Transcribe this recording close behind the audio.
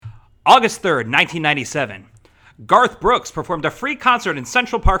August 3rd, 1997. Garth Brooks performed a free concert in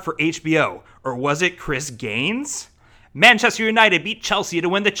Central Park for HBO. Or was it Chris Gaines? Manchester United beat Chelsea to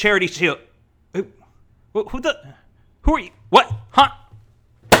win the Charity Shield. Who are you? What? Huh?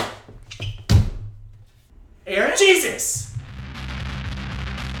 Aaron? Jesus!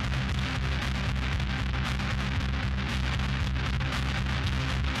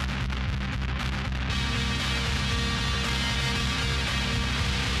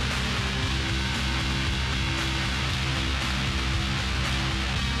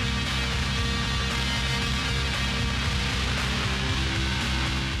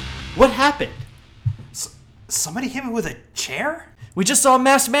 What happened? Somebody hit me with a chair? We just saw a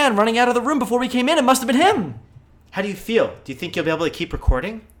masked man running out of the room before we came in. It must have been him. How do you feel? Do you think you'll be able to keep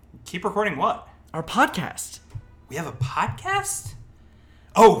recording? Keep recording what? Our podcast. We have a podcast?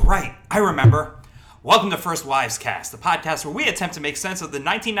 Oh, right. I remember. Welcome to First Wives Cast, the podcast where we attempt to make sense of the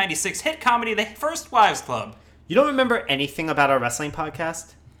 1996 hit comedy The First Wives Club. You don't remember anything about our wrestling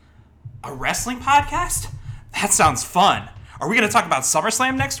podcast? A wrestling podcast? That sounds fun. Are we going to talk about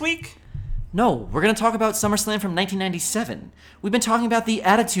SummerSlam next week? No, we're going to talk about SummerSlam from 1997. We've been talking about the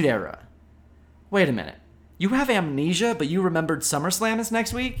Attitude Era. Wait a minute. You have amnesia, but you remembered SummerSlam is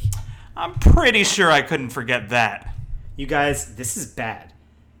next week? I'm pretty sure I couldn't forget that. You guys, this is bad.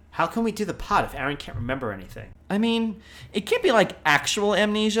 How can we do the pod if Aaron can't remember anything? I mean, it can't be like actual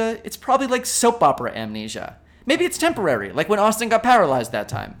amnesia. It's probably like soap opera amnesia. Maybe it's temporary, like when Austin got paralyzed that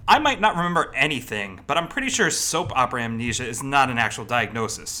time. I might not remember anything, but I'm pretty sure soap opera amnesia is not an actual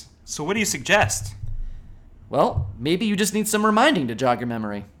diagnosis. So what do you suggest? Well, maybe you just need some reminding to jog your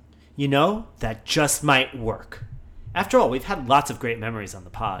memory. You know, that just might work. After all, we've had lots of great memories on the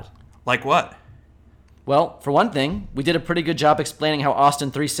pod. Like what? Well, for one thing, we did a pretty good job explaining how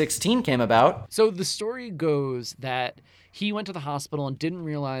Austin 316 came about. So the story goes that he went to the hospital and didn't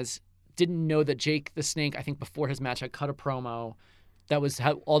know that Jake the Snake, I think before his match, had cut a promo that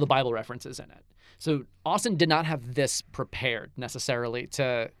had all the Bible references in it. So Austin did not have this prepared necessarily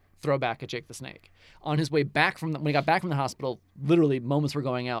to throw back at Jake the Snake. On his way back when he got back from the hospital, literally moments were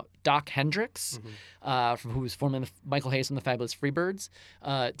going out, Doc Hendricks, who was formerly Michael Hayes from the Fabulous Freebirds,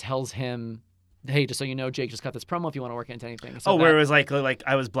 tells him, hey, just so you know, Jake just cut this promo if you want to work into anything. So where it was like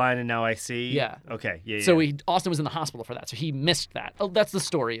I was blind and now I see? Yeah. Okay, yeah. So Austin was in the hospital for that, so he missed that. Oh, that's the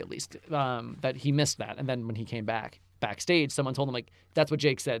story, at least, that he missed that. And then when he came backstage, someone told him, like, that's what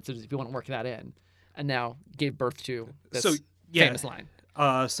Jake said, so if you want to work that in. And now gave birth to this famous line.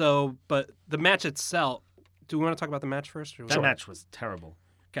 But the match itself, do we want to talk about the match first? Or that match was terrible.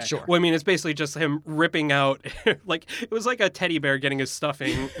 Okay. Sure. Well, I mean, it's basically just him ripping out, like, it was like a teddy bear getting his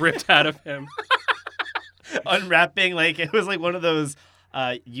stuffing ripped out of him. Unwrapping, like, it was like one of those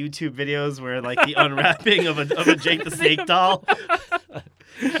YouTube videos where, like, the unwrapping of a Jake the Snake doll.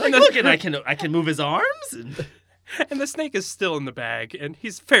 Like, look, and I can move his arms. And the snake is still in the bag, and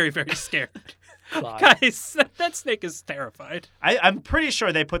he's very, very scared. Guys, that snake is terrified. I'm pretty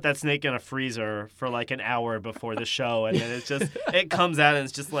sure they put that snake in a freezer for like an hour before the show, and then it comes out and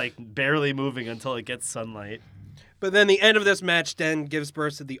it's just like barely moving until it gets sunlight. But then the end of this match then gives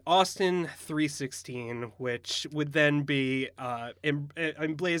birth to the Austin 316, which would then be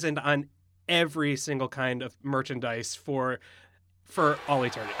emblazoned on every single kind of merchandise for all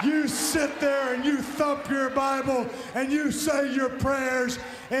eternity. You sit there and you thump your Bible and you say your prayers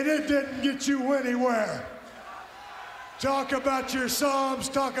and it didn't get you anywhere. Talk about your Psalms,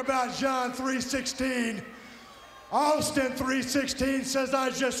 talk about John 3:16. Austin 3:16 says I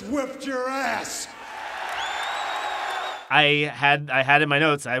just whipped your ass. I had in my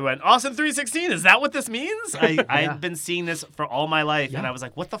notes, I went, Austin 316, is that what this means? I've been seeing this for all my life, and I was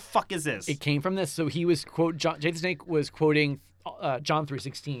like, what the fuck is this? It came from this. So he was Jake the Snake was quoting John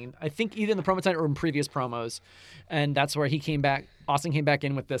 3:16, I think either in the promo tonight or in previous promos, and that's where he came back. Austin came back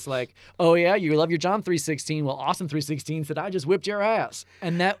in with this like, oh yeah, you love your John 3:16. Well, Austin 3:16 said I just whipped your ass,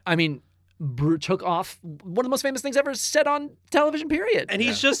 and that took off one of the most famous things ever said on television. Period. And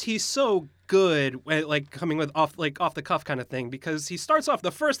he's so good at like coming with off the cuff kind of thing, because he starts off,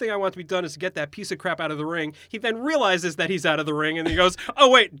 the first thing I want to be done is to get that piece of crap out of the ring. He then realizes that he's out of the ring and he goes, oh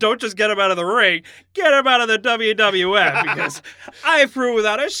wait, don't just get him out of the ring, get him out of the WWF, because I prove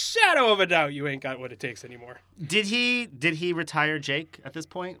without a shadow of a doubt you ain't got what it takes anymore. Did he retire Jake at this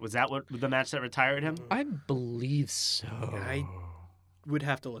point? Was that what the match that retired him? I believe so. would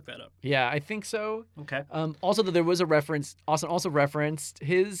have to look that up. Yeah, I think so. Okay. Also, that there was a reference. Austin also referenced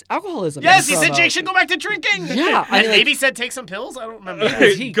his alcoholism. Yes, he from, said Jake should go back to drinking. Yeah, I and mean, maybe said take some pills. I don't remember.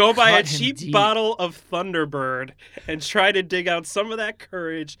 that. He Go buy a cut him cheap deep. bottle of Thunderbird and try to dig out some of that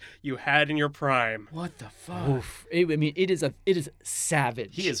courage you had in your prime. What the fuck? Oof. I mean, it is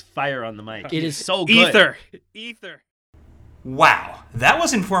savage. He is fire on the mic. It He is so good. Ether. Wow, that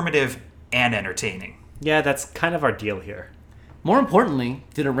was informative and entertaining. Yeah, that's kind of our deal here. More importantly,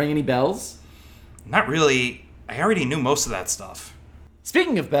 did it ring any bells? Not really. I already knew most of that stuff.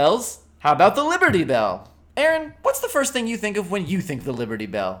 Speaking of bells, how about the Liberty Bell? Aaron, what's the first thing you think of when you think the Liberty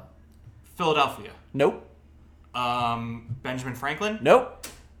Bell? Philadelphia. Nope. Benjamin Franklin? Nope.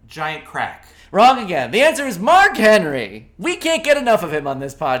 Giant crack. Wrong again. The answer is Mark Henry. We can't get enough of him on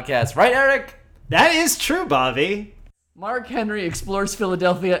this podcast, right, Eric? That is true, Bobby. Mark Henry explores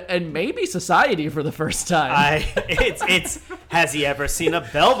Philadelphia and maybe society for the first time. It's has he ever seen a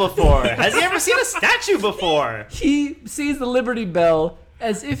bell before? Has he ever seen a statue before? He sees the Liberty Bell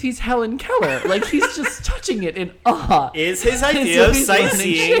as if he's Helen Keller. Like, he's just touching it in awe. Is his As idea if of he's learning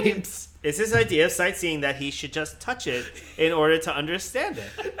sightseeing shapes. is his idea of sightseeing that he should just touch it in order to understand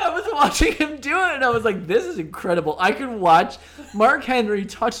it? I was watching him do it, and I was like, this is incredible. I could watch Mark Henry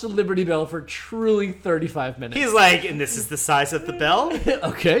touch the Liberty Bell for truly 35 minutes. He's like, and this is the size of the bell.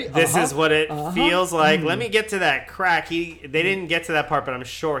 okay. This is what it feels like. Hmm. Let me get to that crack. They didn't get to that part, but I'm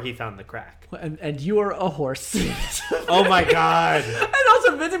sure he found the crack. And you are a horse. Oh my god. And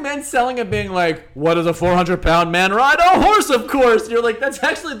also Vince McMahon selling it being like, what does a 400-pound man ride? A horse, of course. And you're like, that's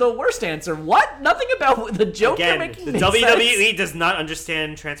actually the worst answer. What? Nothing about the joke you're Again, making the makes WWE sense. does not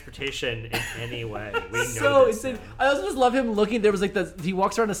understand transportation in any way. We know So this. insane. I also just love him looking. There was like he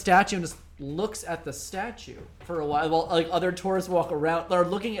walks around a statue and just looks at the statue for a while like other tourists walk around. They're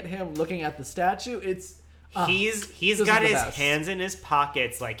looking at him, looking at the statue. It's He's this got is the his best. hands in his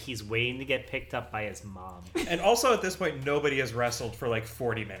pockets like he's waiting to get picked up by his mom. And also at this point, nobody has wrestled for like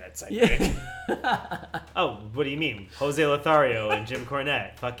 40 minutes, I Yeah. think. Oh, what do you mean? Jose Lothario and Jim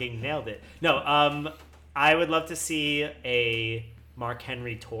Cornette fucking nailed it. No, I would love to see a Mark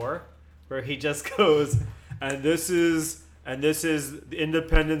Henry tour where he just goes, and this is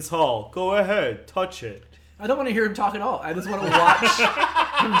Independence Hall. Go ahead, touch it. I don't want to hear him talk at all. I just want to watch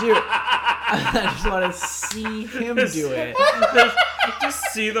him do it. I just want to see him do it. Just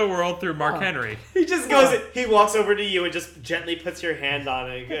see the world through Mark Henry. He just goes, he walks over to you and just gently puts your hand on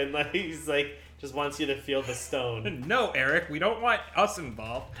it, and like he's like, just wants you to feel the stone. No, Eric, we don't want us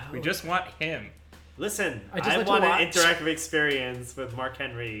involved. We just want him. Listen, I just I like to want an watch. interactive experience with Mark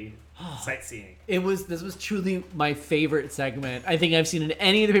Henry sightseeing. This was truly my favorite segment. I think I've seen in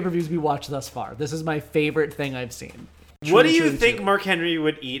any of the pay-per-views we watched thus far. This is my favorite thing I've seen. What do you Truly, think truly. Mark Henry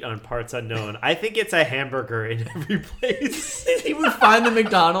would eat on Parts Unknown? I think it's a hamburger in every place. He would find the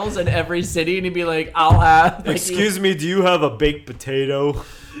McDonald's in every city and he'd be like, I'll have. Like, Excuse me, do you have a baked potato?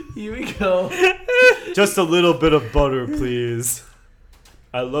 Here we go. Just a little bit of butter, please.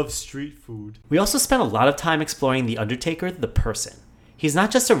 I love street food. We also spent a lot of time exploring The Undertaker, the person. He's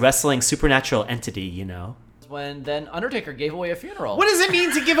not just a wrestling supernatural entity, you know. When then Undertaker gave away a funeral. What does it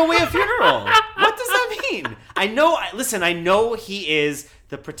mean to give away a funeral? What does that mean? I know he is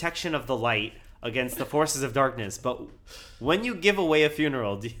the protection of the light against the forces of darkness, but when you give away a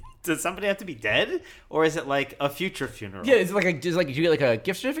funeral, does somebody have to be dead? Or is it like a future funeral? Yeah, it's like you get like a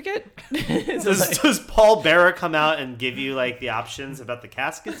gift certificate. Does Paul Bearer come out and give you like the options about the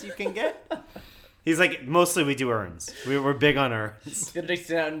caskets you can get? He's like, mostly we do urns. We're big on urns. They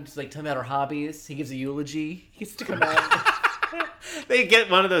sit down and just like tell me about our hobbies. He gives a eulogy. He gets to come out. They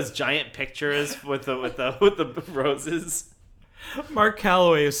get one of those giant pictures with the roses. Mark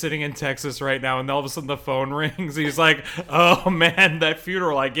Calloway is sitting in Texas right now, and all of a sudden the phone rings. He's like, oh man, that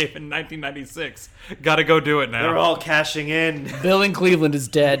funeral I gave in 1996. Gotta go do it now. They're all cashing in. Bill in Cleveland is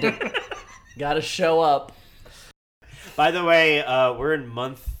dead. Gotta show up. By the way, we're in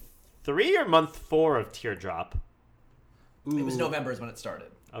month 3 or month 4 of Teardrop. It was November is when it started.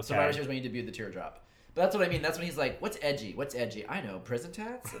 Okay. Survivor Series when he debuted the Teardrop. But that's what I mean. That's when he's like, "What's edgy? What's edgy? I know, prison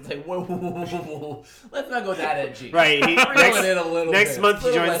tats." It's like, whoa. Let's not go that edgy. Right. Reel it in a little Next bit. month he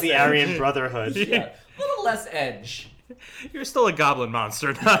Little joins less the edge. Aryan Brotherhood. Yeah, a little less edge. You're still a goblin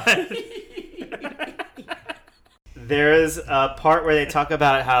monster, not. There's a part where they talk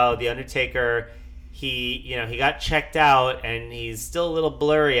about how the Undertaker, he got checked out and he's still a little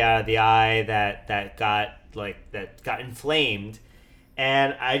blurry out of the eye that got inflamed.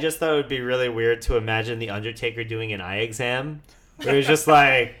 And I just thought it would be really weird to imagine the Undertaker doing an eye exam where he's just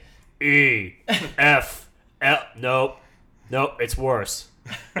like, E, F, L, nope, it's worse.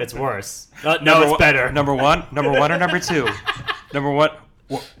 It's worse. No, it's better. Number one or number 2? Number one.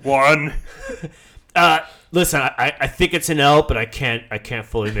 One. Listen, I think it's an L, but I can't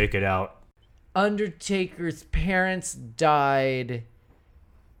fully make it out. Undertaker's parents died,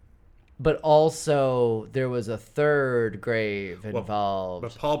 but also there was a third grave involved.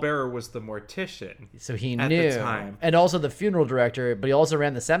 But Paul Bearer was the mortician. So he at knew. the time. And also the funeral director, but he also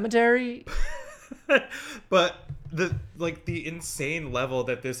ran the cemetery. But the insane level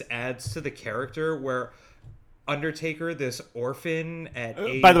that this adds to the character, where Undertaker, this orphan at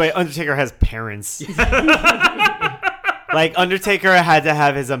age... By the way, Undertaker has parents. Like, Undertaker had to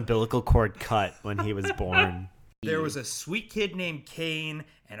have his umbilical cord cut when he was born. There was a sweet kid named Kane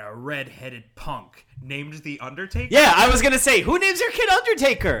and a red-headed punk named The Undertaker. Yeah, I was gonna say, who names your kid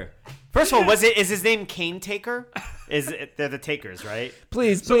Undertaker? First of all, is his name Kane Taker? They're the Takers, right?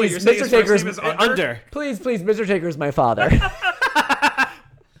 Please, So wait, you're saying his first name is Under? Please, Mr. Taker is my father.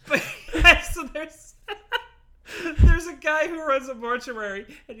 So there's a guy who runs a mortuary,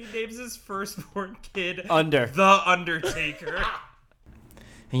 and he names his firstborn kid Under. The Undertaker.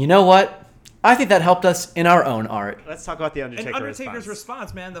 And you know what? I think that helped us in our own art. Let's talk about the Undertaker And Undertaker's response.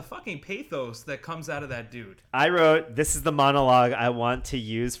 response, man, the fucking pathos that comes out of that dude. I wrote, this is the monologue I want to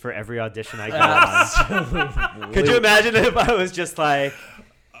use for every audition I go on. Could you imagine if I was just like,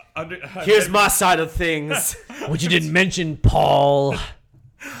 here's my side of things. What you didn't mention, Paul.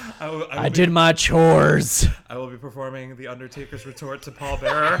 I did my chores. I will be performing The Undertaker's retort to Paul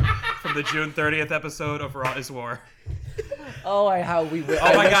Bearer from the June 30th episode of Raw is War. Oh, how we will.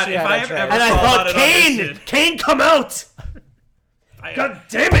 Oh my god, if I have ever And I called thought, out an audition, Kane, come out! God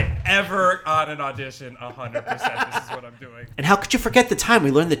damn it! Ever on an audition, 100%, this is what I'm doing. And how could you forget the time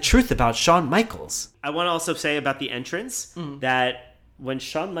we learned the truth about Shawn Michaels? I want to also say about the entrance that when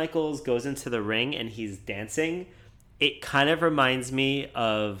Shawn Michaels goes into the ring and he's dancing, it kind of reminds me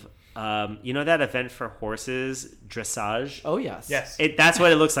of, you know that event for horses, dressage? Oh, yes. Yes. That's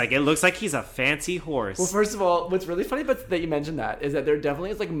what it looks like. It looks like he's a fancy horse. Well, first of all, what's really funny about that you mentioned that is that there definitely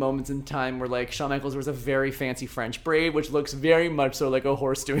is like moments in time where like Shawn Michaels wears a very fancy French braid, which looks very much so like a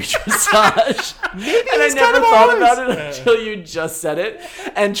horse doing dressage. Maybe And I he's never kind of a thought horse. about it until you just said it.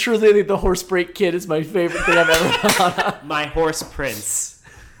 And truly, like, the horse break kid is my favorite thing I've ever done. My horse prince.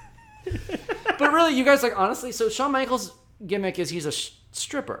 But really, you guys, like, honestly, so Shawn Michaels' gimmick is he's a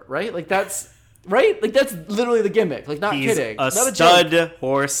stripper, right? Like, that's right. Like, that's literally the gimmick. Like, not He's kidding. a Not a stud joke.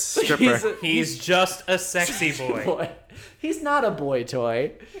 horse stripper. He's just a sexy boy. Boy. He's not a boy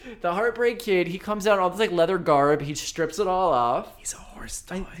toy. The Heartbreak Kid, he comes out in all this like leather garb. He strips it all off. He's a horse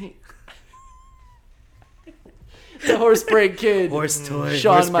toy. The Horsebreak Kid. Horse toy.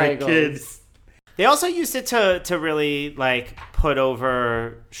 Shawn Horsebreak Michaels. Kid. They also used it to really like put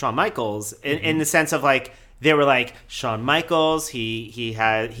over Shawn Michaels in the sense of like they were like Shawn Michaels.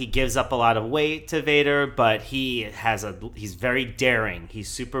 He gives up a lot of weight to Vader, but he's very daring. He's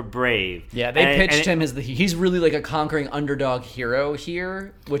super brave. Yeah, they pitched him as he's really like a conquering underdog hero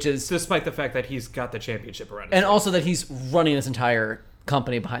here, which is Despite the fact that he's got the championship around his and also that he's running this entire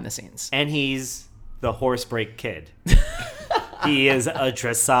company behind the scenes. and he's the Horsebreak Kid. He is a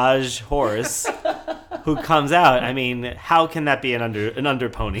dressage horse who comes out. I mean, how can that be an under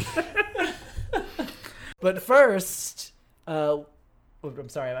pony? But first, I'm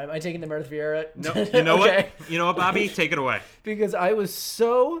sorry, am I taking the Mirth Vieira? No, you know Okay. what? You know what, Bobby? Take it away. Because I was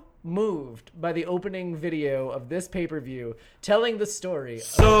so moved by the opening video of this pay-per-view telling the story of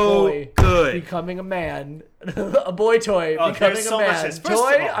So a boy good. becoming a man, a boy toy Oh, becoming there's a so much man. this. First of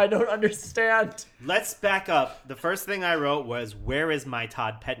Toy? all- I don't understand. Let's back up. The first thing I wrote was, "Where is my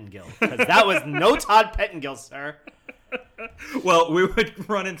Todd Pettengill?" Because that was no Todd Pettengill, sir. Well, we would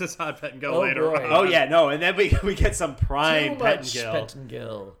run into Todd Pettengill Oh, later boy. on. Oh yeah, no, and then we get some prime Too much Pettengill.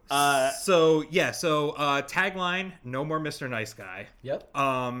 Pettengill. So tagline: No more Mr. Nice Guy. Yep.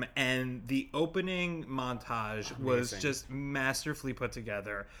 And the opening montage was just masterfully put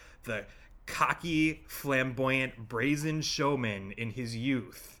together. The cocky, flamboyant, brazen showman in his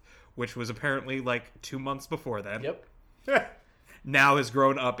youth, which was apparently like 2 months before then. Yep. Now has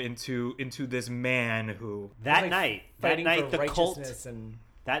grown up into this man who That Like night, fighting for the cult. righteousness and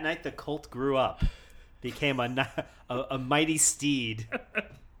That night, the cult grew up, became a mighty steed.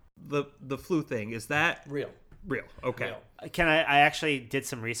 the flu thing is that real. real? Okay. Real. Can I actually did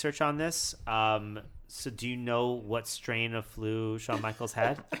some research on this. So do you know what strain of flu Shawn Michaels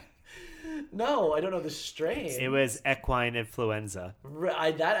had? No, I don't know the strain. It was equine influenza.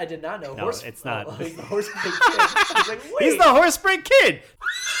 I did not know. No, it's not. Oh, he's the Horsebreak Kid. I was like, wait. He's the Horsebreak Kid.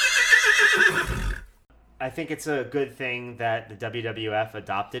 I think it's a good thing that the WWF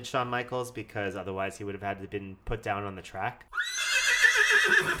adopted Shawn Michaels because otherwise he would have had to been put down on the track.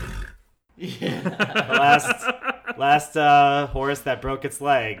 Yeah. last horse that broke its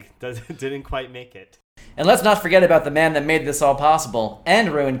leg didn't quite make it. And let's not forget about the man that made this all possible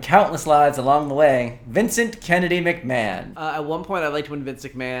and ruined countless lives along the way, Vincent Kennedy McMahon. At one point, I liked when Vince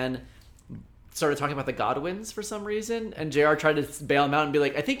McMahon started talking about the Godwins for some reason, and JR tried to bail him out and be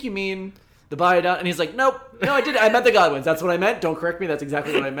like, I think you mean the buy down, and he's like, nope, no, I did. I meant the Godwins. That's what I meant. Don't correct me. That's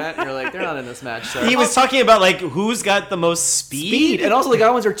exactly what I meant. And you're like, they're not in this match. So. He was talking about like who's got the most speed. And also the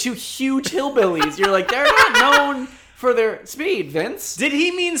Godwins are two huge hillbillies. You're like, they're not known for their speed, Vince. Did he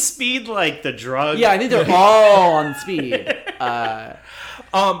mean speed like the drug? Yeah, I think they're all on speed. I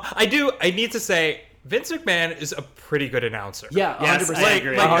need to say, Vince McMahon is a pretty good announcer. Yeah, 100%. Yes, I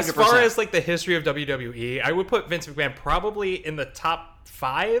agree. As 100%. far as like the history of WWE, I would put Vince McMahon probably in the top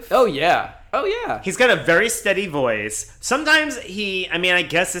 5. Oh yeah. He's got a very steady voice. Sometimes I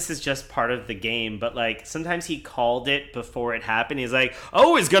guess this is just part of the game, but like sometimes he called it before it happened. He's like,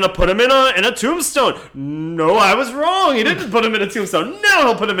 oh, he's gonna put him in a tombstone. No, I was wrong. He didn't put him in a tombstone. No,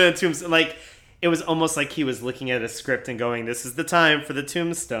 he'll put him in a tombstone. Like, it was almost like he was looking at a script and going, this is the time for the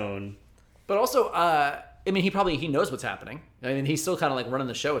tombstone. But also, he knows what's happening. I mean, he's still kind of like running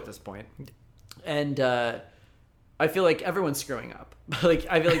the show at this point. And I feel like everyone's screwing up. Like,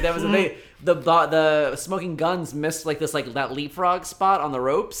 I feel like that was the thing. The Smoking Guns missed like this like that leapfrog spot on the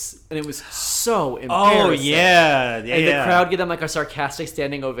ropes, and it was so embarrassing. Oh yeah, And the crowd gave them like a sarcastic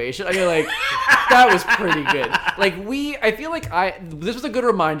standing ovation. I mean, like that was pretty good. Like I feel like this was a good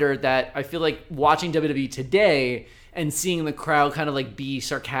reminder that I feel like watching WWE today and seeing the crowd kind of like be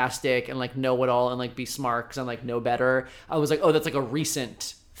sarcastic and like know it all and like be smart because I'm like know better. I was like, oh, that's like a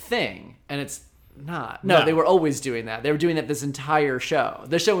recent thing, and it's not. No, they were always doing that. They were doing that this entire show.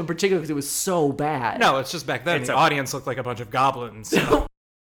 The show in particular because it was so bad. No, it's just back then the audience looked like a bunch of goblins.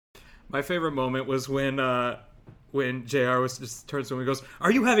 My favorite moment was when JR was just turns to him and goes,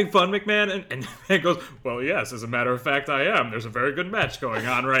 "Are you having fun, McMahon?" And he goes, "Well, yes, as a matter of fact, I am. There's a very good match going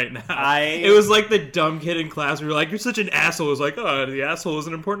on right now." It was like the dumb kid in class where you're like, "You're such an asshole." It was like, "Oh, the asshole is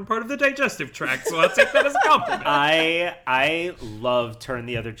an important part of the digestive tract, so I'll take that as a compliment." I love Turn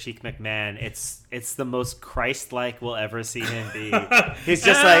the Other Cheek McMahon. It's the most Christ-like we'll ever see him be. He's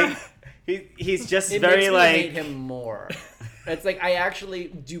just like he's just very makes me like hate him more. It's like I actually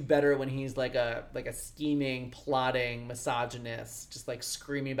do better when he's like a scheming, plotting misogynist, just like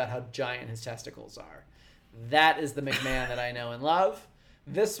screaming about how giant his testicles are. That is the McMahon that I know and love.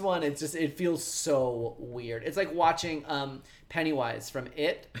 This one, it feels so weird. It's like watching Pennywise from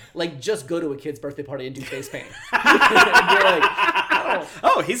It, like just go to a kid's birthday party and do face paint. You're like,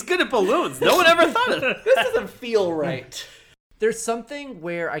 oh, he's good at balloons. No one ever thought of it. This doesn't feel right. There's something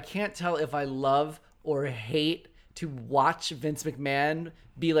where I can't tell if I love or hate to watch Vince McMahon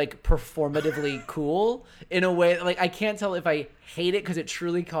be like performatively cool in a way. Like I can't tell if I hate it because it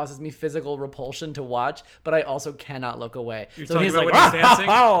truly causes me physical repulsion to watch, but I also cannot look away. You're so talking he's about like, when he's dancing?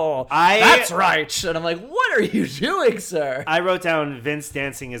 "Oh, that's right," and I'm like, "What are you doing, sir?" I wrote down Vince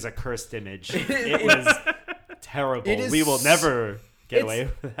dancing is a cursed image. It was terrible. It is we will never get away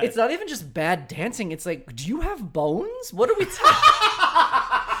with that. It's not even just bad dancing. It's like, do you have bones? What are we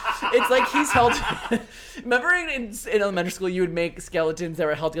talking? It's like he's held. Remember in elementary school, you would make skeletons that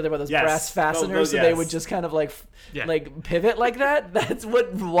were held together by those brass fasteners, so they would just kind of like pivot like that. That's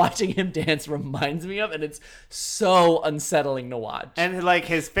what watching him dance reminds me of, and it's so unsettling to watch. And like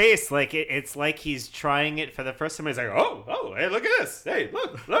his face, like it's like he's trying it for the first time. He's like, oh, hey, look at this. Hey,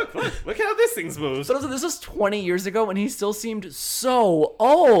 look at how this thing moves. But also, this was 20 years ago, and he still seemed so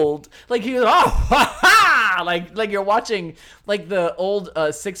old. Like he was, ha ha! Like you're watching like the old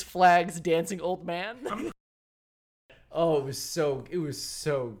Six Flags dancing old man. Oh, it was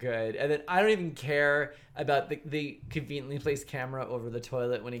so good. And then I don't even care about the conveniently placed camera over the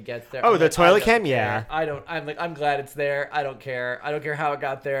toilet when he gets there. Oh, the toilet cam? Yeah. I'm glad it's there. I don't care. I don't care how it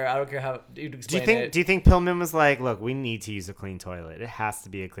got there. I don't care how you'd explain it. Do you think Pillman was like, look, we need to use a clean toilet. It has to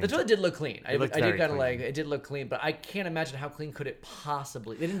be a clean The toilet did look clean. I did kind of clean. like it did look clean, but I can't imagine how clean could it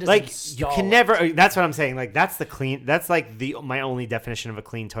possibly. They didn't just like you install can it. never. That's what I'm saying. Like that's the clean. That's like my only definition of a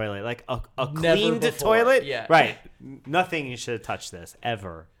clean toilet. Like a cleaned before, toilet. yeah. Right. Nothing you should have touched this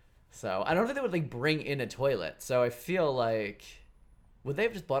ever. So I don't think they would like bring in a toilet. So I feel like, would they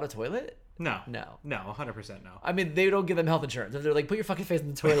have just bought a toilet? No, 100% no. I mean, they don't give them health insurance. If they're like, put your fucking face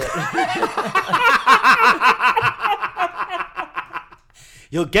in the toilet.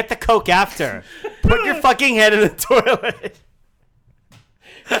 You'll get the Coke after. Put your fucking head in the toilet.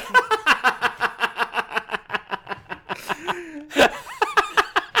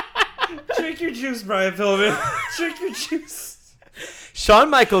 Drink your juice, Brian Pillman. Drink your juice. Shawn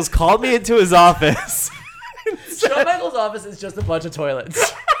Michaels called me into his office. Shawn Michaels' office is just a bunch of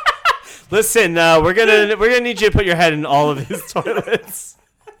toilets. Listen, we're gonna need you to put your head in all of his toilets.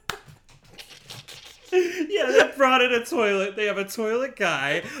 Yeah, they brought in a toilet. They have a toilet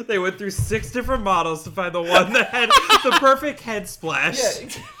guy. They went through 6 different models to find the one that had the perfect head splash.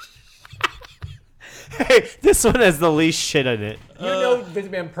 Hey, this one has the least shit in it. You know Vince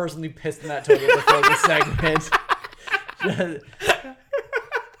McMahon personally pissed in that toilet before the segment.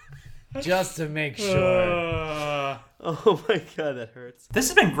 Just to make sure. Oh my god, that hurts. This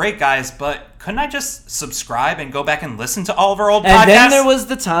has been great, guys, but couldn't I just subscribe and go back and listen to all of our old podcasts? And then there was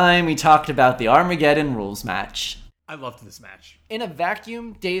the time we talked about the Armageddon rules match. I loved this match. In a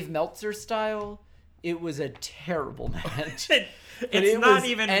vacuum, Dave Meltzer style, it was a terrible match. It's it not was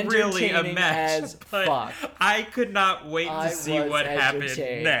even really a entertaining match, as but fuck. I could not wait to see was what happened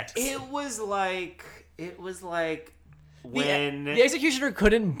entertained. next. It was like when The Executioner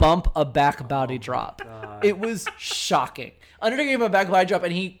couldn't bump a back body drop. It was shocking. Undertaker gave him a back body drop,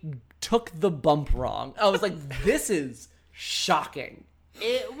 and he took the bump wrong. I was like, this is shocking.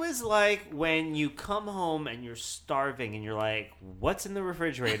 It was like when you come home and you're starving and you're like, what's in the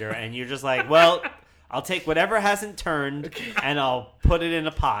refrigerator? And you're just like, well, I'll take whatever hasn't turned and I'll put it in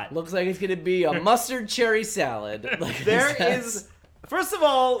a pot. Looks like it's going to be a mustard cherry salad. Like, There is, first of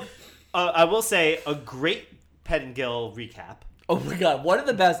all, I will say, a great Pettingill recap. Oh my god, one of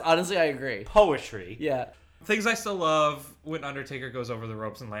the best. Honestly, I agree. Poetry. Yeah. Things I still love when Undertaker goes over the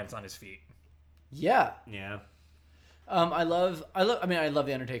ropes and lands on his feet. Yeah. Yeah. I love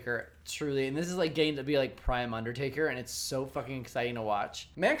the Undertaker, truly, and this is like getting to be like prime Undertaker, and it's so fucking exciting to watch.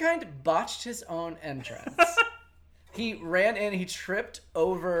 Mankind botched his own entrance. He ran in, he tripped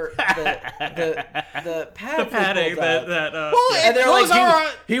over the pad. The padding and they're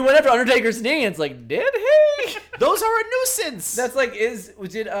like, he went after Undertaker's knee, and it's like, did he? Those are a nuisance. That's like,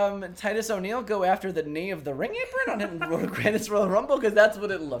 did Titus O'Neil go after the knee of the ring apron on him Greatest Royal Rumble? Because that's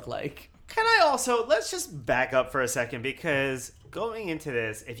what it looked like. Can I also, let's just back up for a second, because going into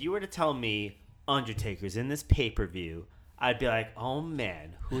this, if you were to tell me Undertaker's in this pay-per-view, I'd be like, oh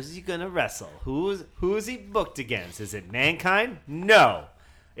man, who's he gonna wrestle? Who's he booked against? Is it Mankind? No.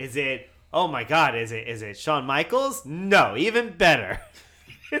 Is it, oh my god, is it Shawn Michaels? No, even better.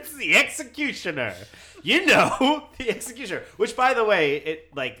 It's the Executioner. You know, the Executioner. Which, by the way,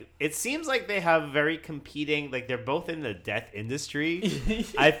 it seems like they have very competing, like they're both in the death industry.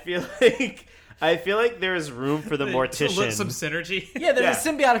 I feel like there's room for the Mortician. Some synergy. Yeah, there's a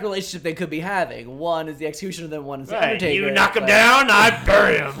symbiotic relationship they could be having. One is the Executioner, then one is the Right, Undertaker. you knock him down, I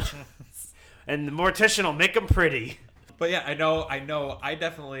bury him. And the Mortician will make him pretty. But yeah, I know. I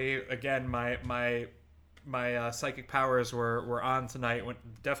definitely, again, my psychic powers were on tonight.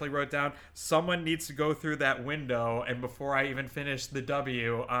 Definitely wrote down, someone needs to go through that window, and before I even finished the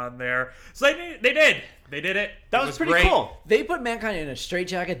W on there. So they did it. That It was pretty great. cool. They put Mankind in a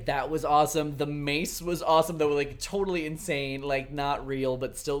straitjacket. That was awesome. The mace was awesome. That was like totally insane, like not real,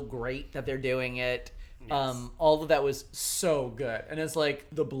 but still great that they're doing it. Yes. All of that was so good. And it's like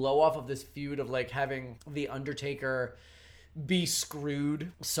the blow off of this feud of like having the Undertaker be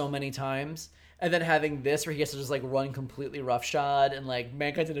screwed so many times. And then having this where he gets to just like run completely roughshod and like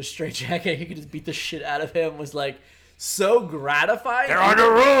Mankind's in a straitjacket, he could just beat the shit out of him was like so gratifying. They're on the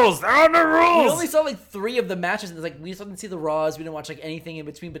rules. We only saw like 3 of the matches, and it's like we still didn't see the Raws. We didn't watch like anything in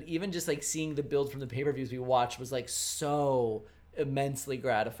between. But even just like seeing the build from the pay-per-views we watched was like so immensely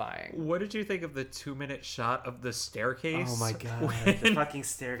gratifying. What did you think of the 2-minute shot of the staircase? Oh my god, when the fucking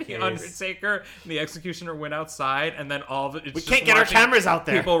staircase. The Undertaker and the Executioner went outside, and then all of it. We can't get our cameras out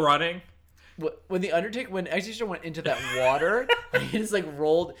there. People running. When Executioner went into that water, he just like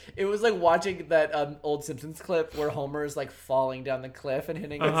rolled. It was like watching that old Simpsons clip where Homer is like falling down the cliff and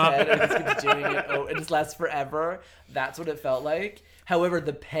hitting his head, and he just keeps doing it. Oh, it just lasts forever. That's what it felt like. However,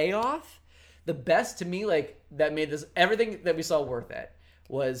 the payoff, the best to me, like that made this everything that we saw worth it,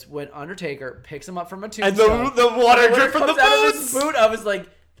 was when Undertaker picks him up from a tombstone. And the water drip from the out of boots. his boot. I was like,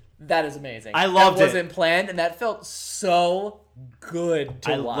 that is amazing. I loved that it. Wasn't planned, and that felt so good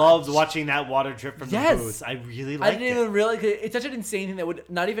to watch. I loved watching that water drip from Yes. the boots. I really I liked didn't it. even realize it's such an insane thing that would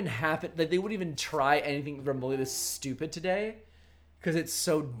not even happen. Like they wouldn't even try anything remotely this stupid today because it's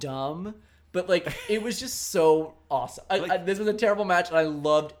so dumb. But like it was just so awesome. This was a terrible match, and I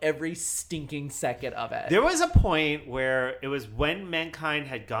loved every stinking second of it. There was a point where it was when Mankind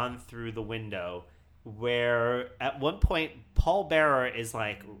had gone through the window, where at one point Paul Bearer is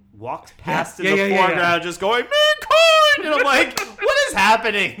like walked past in the foreground, just going Mankind, and I'm like, what is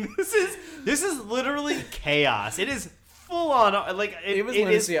happening? This is literally chaos. It is full on like it was is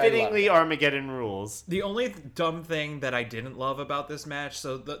lunacy. I fittingly loved it. Armageddon rules. The only dumb thing that I didn't love about this match,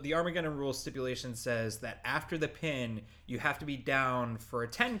 so the Armageddon Rules stipulation says that after the pin, you have to be down for a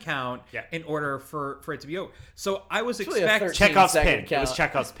 10 count in order for it to be over. So I was really a expecting... 13 Chekhov's second pin. It was count.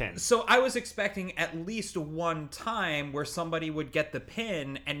 Chekhov's pin. So I was expecting at least one time where somebody would get the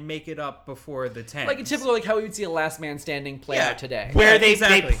pin and make it up before the 10. Like a typical, like how we would see a last man standing play Yeah. out today. Where Yeah, they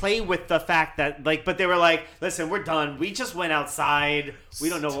exactly. play with the fact that like, but they were like, listen, we're done. We just went outside. We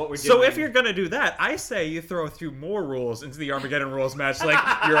don't know what we're doing. So if you're gonna do that, I say you throw a few more rules into the Armageddon Rules match. Like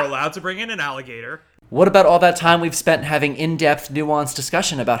you're allowed to bring in an alligator. What about all that time we've spent having in-depth, nuanced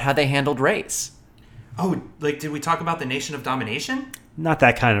discussion about how they handled race? Oh, like did we talk about the Nation of Domination? not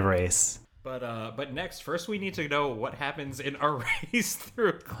that kind of race. But next, first we need to know what happens in our race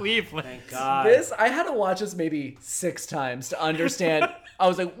through Cleveland. Thank God. This, I had to watch this maybe 6 times to understand. I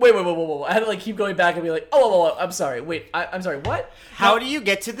was like, wait. I had to like keep going back and be like, oh, I'm sorry. Wait, I'm sorry, what? How do you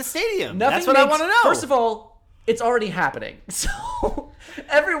get to the stadium? Nothing That's what I makes- want to know. First of all, it's already happening. So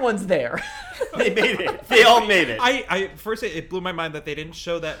everyone's there. They made it. They all made it. I first it blew my mind that they didn't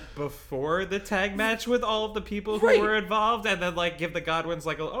show that before the tag match with all of the people who Right. were involved, and then like give the Godwins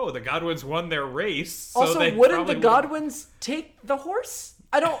like, oh, the Godwins won their race. So Also, they wouldn't probably the would've- Godwins take the horse?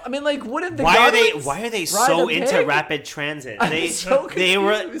 Wouldn't the Why Godwins are they ride so a into pig? rapid transit? I'm They so they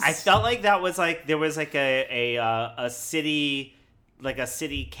were. confused. I felt like that was like there was like a city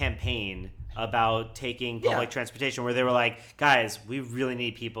campaign about taking public transportation where they were like, guys, we really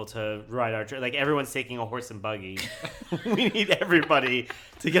need people to ride our train. Like everyone's taking a horse and buggy. We need everybody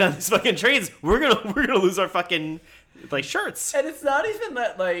to get on these fucking trains. We're gonna lose our fucking like shirts. And it's not even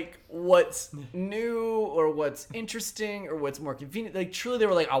that like what's new or what's interesting or what's more convenient. Like truly, they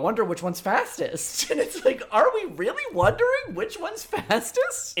were like, I wonder which one's fastest. And it's like, are we really wondering which one's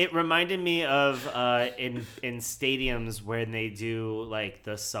fastest? It reminded me of in stadiums when they do like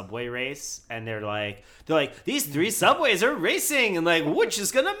the subway race, and they're like these 3 subways are racing, and like which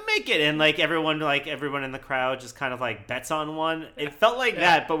is gonna make it, and like everyone in the crowd just kind of like bets on one. It felt like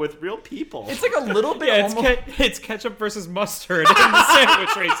that, but with real people. It's like a little bit Yeah, almost. it's ketchup versus mustard in the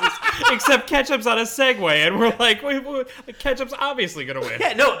sandwich races. Except ketchup's on a Segway, and we're like, wait, ketchup's obviously gonna win.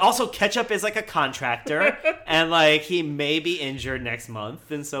 Yeah, no. Also, Ketchup is like a contractor, and like he may be injured next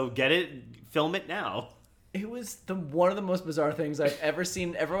month, and so film it now. It was one of the most bizarre things I've ever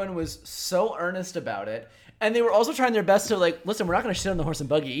seen. Everyone was so earnest about it. And they were also trying their best to like, listen, we're not going to shit on the horse and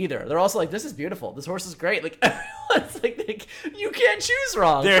buggy either. They're also like, this is beautiful. This horse is great. Like, everyone's like you can't choose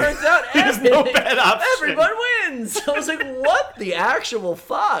wrong. Turns out there's no bad option. everyone wins. I was like, what the actual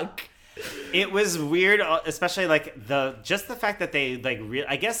fuck? It was weird, especially like the fact that they like.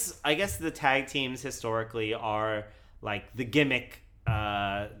 I guess the tag teams historically are like the gimmick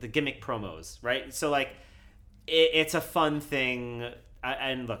promos, right? So like, it's a fun thing.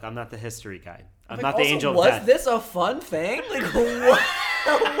 And look, I'm not the history guy. I'm Like, not the also, angel of was death. this a fun thing? Like, what?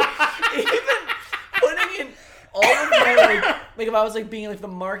 Even putting in all of my, like if I was like being like the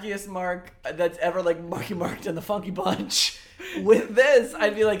markiest mark that's ever like Marky Marked in the Funky Bunch, with this,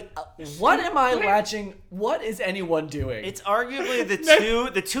 I'd be like, what am I latching? What is anyone doing? It's arguably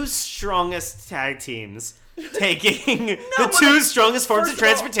the two strongest tag teams taking the two strongest forms of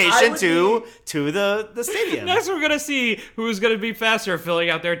first of all, transportation I to the stadium. Next, we're gonna see who's gonna be faster filling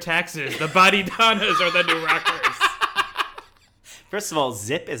out their taxes: the Body Donnas or the New Rockers. First of all,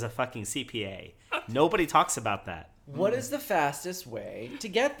 Zip is a fucking CPA. Nobody talks about that. What is the fastest way to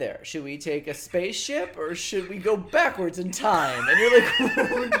get there? Should we take a spaceship or should we go backwards in time? And you're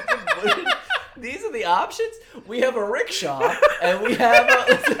like, these are the options? We have a rickshaw and we have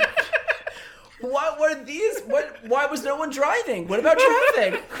a... What were these? Why was no one driving? What about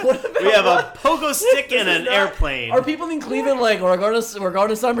traffic? We have a pogo stick and an airplane. Are people in Cleveland like, we're going to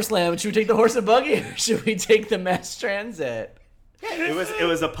SummerSlam, should we take the horse and buggy or should we take the mass transit? It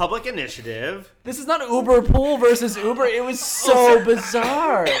was a public initiative. This is not Uber Pool versus Uber. It was so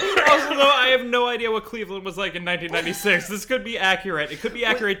bizarre. Also, though, I have no idea what Cleveland was like in 1996. This could be accurate. It could be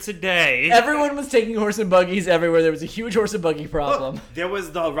accurate today. Everyone was taking horse and buggies everywhere. There was a huge horse and buggy problem. There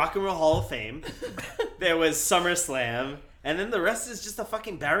was the Rock and Roll Hall of Fame. There was SummerSlam. And then the rest is just a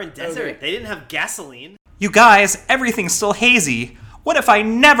fucking barren desert. Okay. They didn't have gasoline. You guys, everything's still hazy. What if I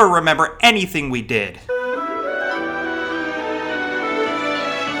never remember anything we did?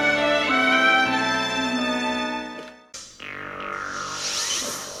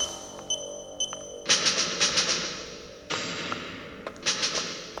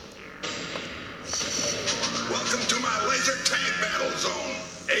 Welcome to my laser tag battle zone.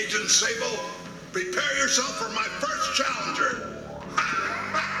 Agent Sable, prepare yourself for my first challenger.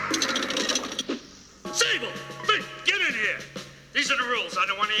 Sable! Fink, get in here! These are the rules. I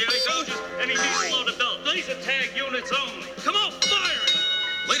don't want any soldiers, any below the belt. Laser tag units only. Come on, fire it!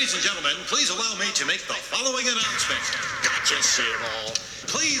 Ladies and gentlemen, please allow me to make the following announcement. Gotcha, Sable.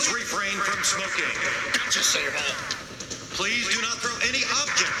 Please refrain from smoking. Gotcha, Sable. Please do not throw any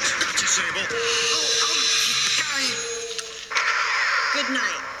objects. Gotcha, Sable. Good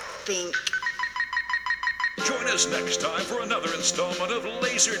night, Bink. Join us next time for another installment of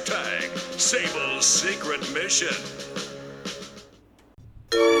Laser Tag, Sable's Secret Mission.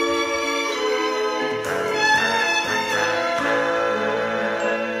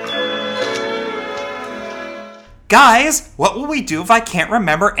 Guys, what will we do if I can't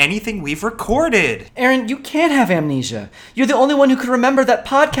remember anything we've recorded? Aaron, you can't have amnesia. You're the only one who could remember that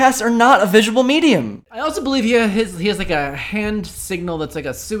podcasts are not a visual medium. I also believe he has like a hand signal that's like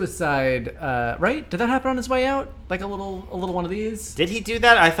a suicide. Right? Did that happen on his way out? Like a little one of these? Did he do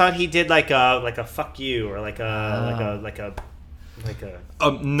that? I thought he did like a fuck you or like a.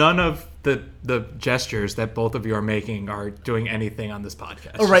 None of the gestures that both of you are making are doing anything on this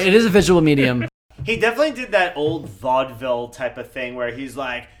podcast. Oh, right. It is a visual medium. He definitely did that old vaudeville type of thing where he's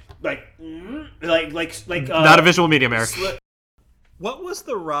like not a visual medium, Eric. What was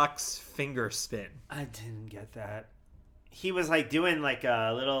The Rock's finger spin? I didn't get that. He was like doing like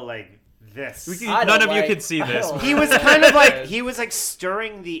a little like this. None of you could see this. He was kind of like he was like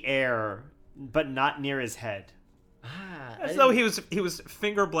stirring the air, but not near his head. As though he was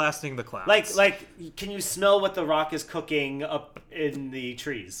finger blasting the clouds. Like, can you smell what The Rock is cooking up in the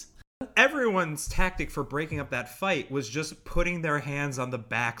trees? Everyone's tactic for breaking up that fight was just putting their hands on the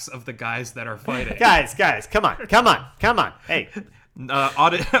backs of the guys that are fighting. Guys, come on. Hey,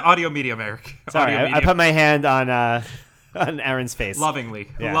 audio medium, Eric. Sorry, I put my hand on Aaron's face.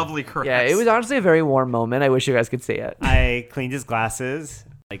 Lovingly. Yeah. Lovely caress. Yeah, it was honestly a very warm moment. I wish you guys could see it. I cleaned his glasses.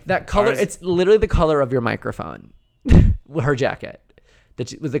 Like that color, it's literally the color of your microphone. Her jacket.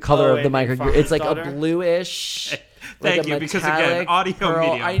 That was the color of the microphone. It's like a bluish. Thank you, because again, audio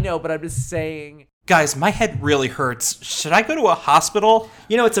medium. I know, but I'm just saying. Guys, my head really hurts. Should I go to a hospital?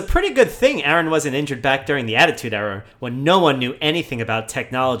 You know, it's a pretty good thing Aaron wasn't injured back during the Attitude Era when no one knew anything about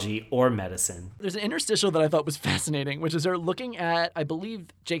technology or medicine. There's an interstitial that I thought was fascinating, which is they're looking at, I believe,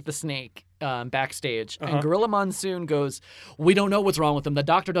 Jake the Snake backstage. And Gorilla Monsoon goes, "We don't know what's wrong with him. The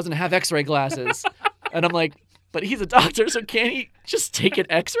doctor doesn't have x-ray glasses." And I'm like, but he's a doctor, so can't he just take an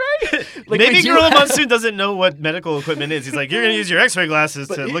x-ray? Like, maybe Gorilla Monsoon doesn't know what medical equipment is. He's like, you're going to use your x-ray glasses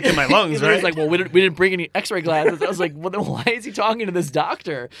to look at my lungs, right? He's like, well, we didn't bring any x-ray glasses. I was like, well, then why is he talking to this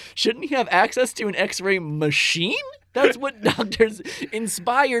doctor? Shouldn't he have access to an x-ray machine? That's what doctors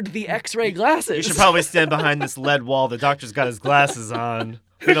inspired the x-ray glasses. You should probably stand behind this lead wall. The doctor's got his glasses on.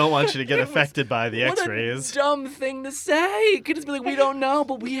 We don't want you to get affected by the x-rays. What a dumb thing to say. You could just be like, we don't know,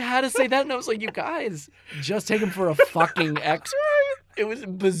 but we had to say that. And I was like, you guys, just take him for a fucking x-ray? It was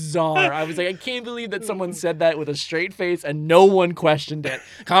bizarre. I was like, I can't believe that someone said that with a straight face and no one questioned it.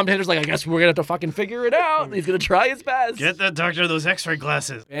 Commentators like, I guess we're going to have to fucking figure it out. He's going to try his best. Get that doctor those x-ray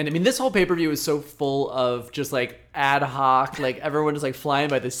glasses. And I mean, this whole pay-per-view is so full of just like ad hoc, like everyone is like flying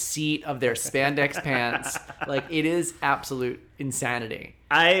by the seat of their spandex pants. Like it is absolute insanity.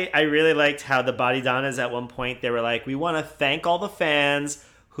 I really liked how the Body Donnas at one point, they were like, we want to thank all the fans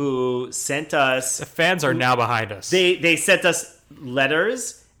who sent us. The fans are now behind us. They sent us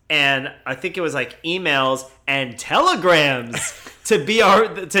letters and I think it was like emails and telegrams to be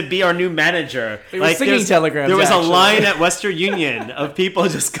our new manager. They were singing telegrams. There was a line at Western Union of people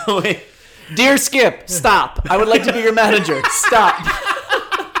just going, "Dear Skip, stop. I would like to be your manager. Stop."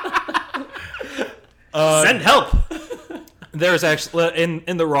 Send help. There's actually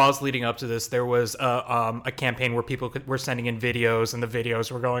in the Raws leading up to this, there was a campaign where people were sending in videos, and the videos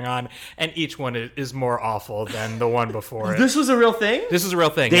were going on, and each one is more awful than the one before it. This was a real thing? This is a real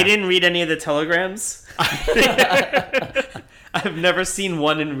thing. They didn't read any of the telegrams? I've never seen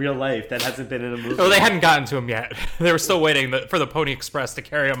one in real life that hasn't been in a movie. Oh, they hadn't gotten to him yet. They were still waiting for the Pony Express to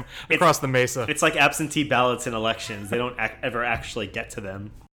carry them across the mesa. It's like absentee ballots in elections. They don't ever actually get to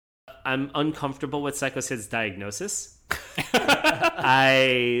them. I'm uncomfortable with Psycho Sid's diagnosis.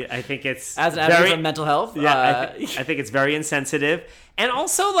 I think it's as an advocate of mental health. Yeah, I think it's very insensitive, and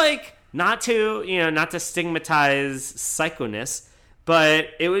also like not to stigmatize psychoness, but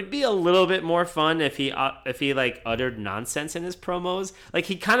it would be a little bit more fun if he like uttered nonsense in his promos. Like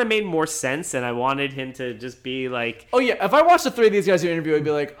he kind of made more sense, and I wanted him to just be like, oh yeah, if I watched the three of these guys who interview, I'd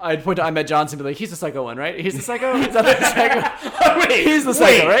be like, I'd point to Ahmed Johnson and be like, he's the psycho one, right? He's the psycho. Is that the psycho? Wait, he's the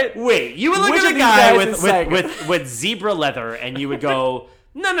psycho, right? Wait, you would look at a guy with zebra leather, and you would go,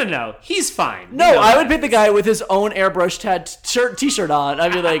 no, he's fine. No, I would pick the guy with his own airbrush t-shirt on.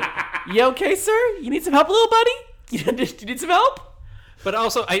 I'd be like, you okay, sir? You need some help, little buddy? You need some help? But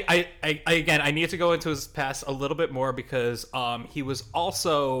also, I again, I need to go into his past a little bit more because he was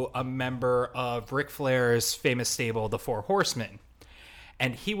also a member of Ric Flair's famous stable, the Four Horsemen.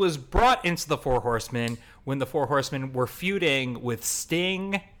 And he was brought into the Four Horsemen when the Four Horsemen were feuding with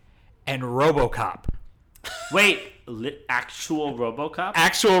Sting and RoboCop. Wait, actual RoboCop?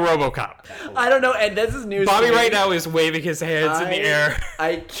 Actual RoboCop. I don't know, and this is news. Bobby to me. right now is waving his hands in the air.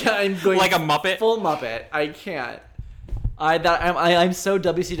 I can't. I'm going like a Muppet. Full Muppet. I can't. I'm so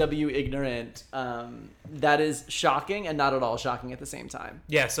WCW ignorant. That is shocking and not at all shocking at the same time.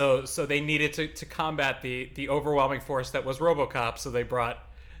 Yeah, so they needed to combat the overwhelming force that was RoboCop, so they brought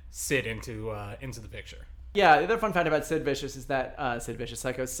Sid into the picture. Yeah, the other fun fact about Sid Vicious is that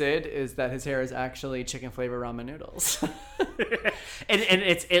Psycho Sid is that his hair is actually chicken flavor ramen noodles. and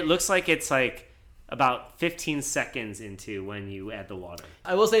it looks like it's like about 15 seconds into when you add the water.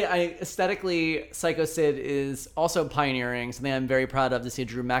 I will say, aesthetically, Psycho Sid is also pioneering something I'm very proud of to see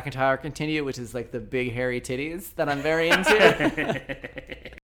Drew McIntyre continue, which is like the big hairy titties that I'm very into.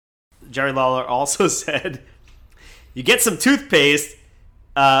 Jerry Lawler also said, "You get some toothpaste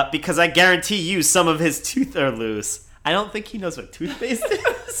because I guarantee you some of his teeth are loose." I don't think he knows what toothpaste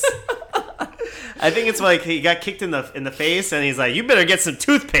is. I think it's like he got kicked in the face, and he's like, "You better get some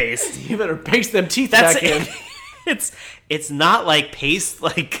toothpaste. You better paste them teeth back in." It's not like paste,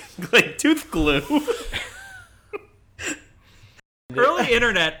 like tooth glue. Early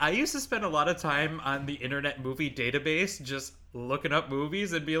internet, I used to spend a lot of time on the Internet Movie Database, just looking up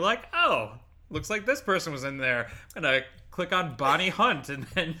movies and be like, "Oh, looks like this person was in there. I'm gonna click on Bonnie Hunt and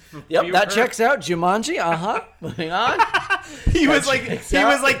then yep, that checks out. Jumanji, moving on." He was like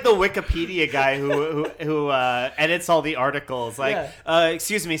the Wikipedia guy who edits all the articles. Like,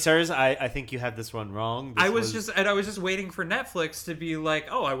 excuse me, sirs, I think you have this one wrong. I was just waiting for Netflix to be like,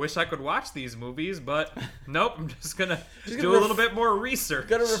 "Oh, I wish I could watch these movies, but nope, I'm just gonna do a little bit more research.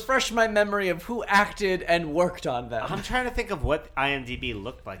 Gotta refresh my memory of who acted and worked on them." I'm trying to think of what IMDb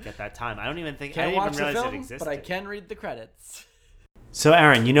looked like at that time. I didn't even realize it existed. But I can read the credits. So,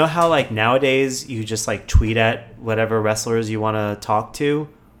 Aaron, you know how like nowadays you just like tweet at whatever wrestlers you want to talk to?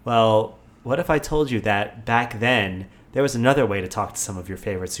 Well, what if I told you that back then there was another way to talk to some of your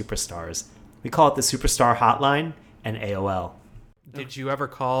favorite superstars? We call it the Superstar Hotline and AOL. Did you ever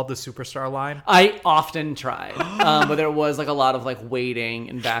call the Superstar line? I often tried, but there was like a lot of like waiting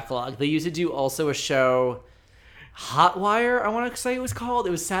and backlog. They used to do also a show, Hotwire, I want to say it was called.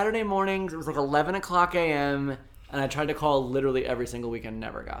 It was Saturday mornings. It was like 11 o'clock a.m., and I tried to call literally every single week and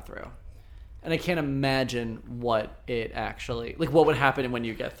never got through. And I can't imagine what it actually, like what would happen when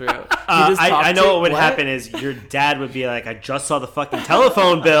you get through. I know what would happen is your dad would be like, "I just saw the fucking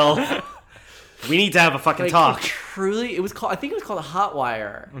telephone bill. We need to have a fucking talk." Truly, it was called, I think it was called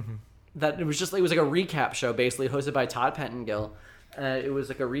Hotwire. Mm-hmm. That it was like a recap show basically hosted by Todd Pettengill. It was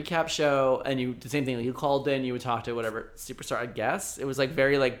like a recap show, and you the same thing. Like you called in, you would talk to whatever superstar. I guess it was like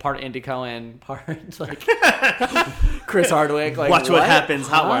very like part Andy Cohen, part like Chris Hardwick. Like watch what happens.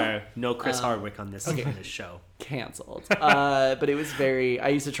 Hotwire. No Chris Hardwick on this show. Canceled. But it was very. I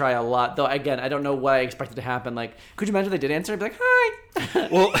used to try a lot, though. Again, I don't know what I expected to happen. Like, could you imagine if they did answer? I'd be like, "Hi."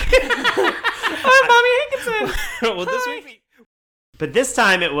 Well, I'm Bobby Hankinson. Well, this week. But this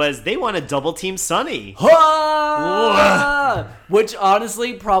time it was, they want to double team Sonny. Which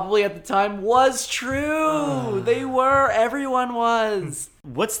honestly probably at the time was true. They were. Everyone was.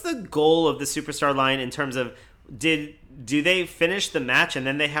 What's the goal of the Superstar line in terms of, do they finish the match and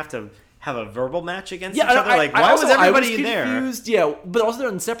then they have to have a verbal match against each other? Like, why was everybody in there? Confused. Yeah, but also they're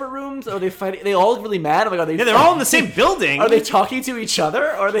in separate rooms. Are they fighting? They all look really mad. I'm like, are they? Yeah, they're all in the same building. Are they talking to each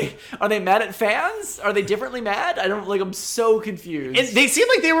other? Are they mad at fans? Are they differently mad? I'm so confused. And they seem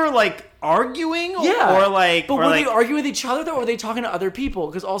like they were like arguing, or like. But were they arguing with each other though, or were they talking to other people?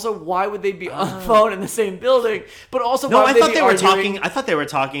 Because also, why would they be on the phone in the same building? But also, I thought they were talking. I thought they were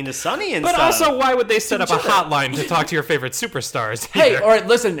talking to Sonny and stuff. But also, why would they set up a hotline to talk to your favorite superstars? Hey, all right,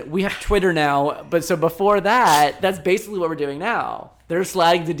 listen, we have Twitter now, but so before that's basically what we're doing now. They're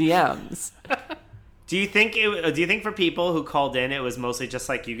sliding the DMs. Do you think for people who called in, it was mostly just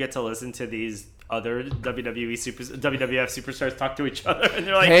like you get to listen to these other WWF superstars talk to each other, and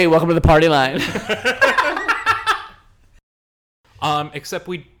they're like, "Hey, welcome to the party line." Except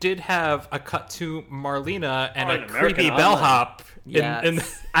we did have a cut to Marlena and a American creepy Online. bellhop.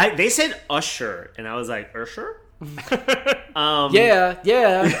 Yes. They said Usher, and I was like, Usher? Yeah.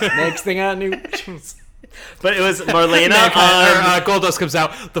 Next thing I knew. But it was Marlena on... Goldust comes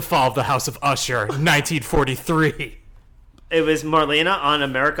out, The Fall of the House of Usher, 1943. It was Marlena on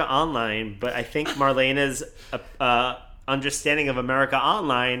America Online, but I think Marlena's understanding of America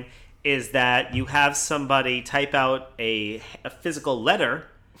Online is that you have somebody type out a physical letter,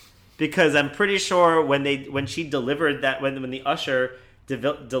 because I'm pretty sure when she delivered that, when the usher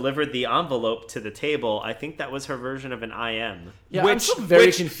delivered the envelope to the table, I think that was her version of an IM. Yeah, I'm still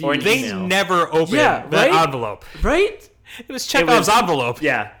very confused. They never opened that envelope. Right? It was Chekhov's envelope.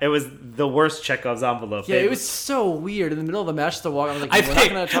 Yeah, it was the worst Chekhov's envelope. Yeah, it was so weird. In the middle of the match, to walk, I was like, we're not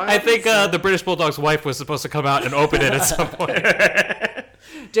going to talk about this? the British Bulldog's wife was supposed to come out and open it at some point.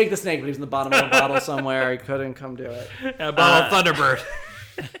 Jake the Snake, but he was in the bottom of a bottle somewhere. He couldn't come do it. A bottle of Thunderbird.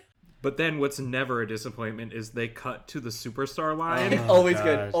 But then what's never a disappointment is they cut to the Superstar line. Always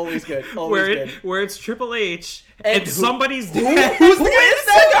good. Always good. Always good. Where it's Triple H and somebody's Who is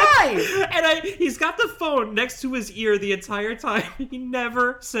that guy? And he's got the phone next to his ear the entire time. He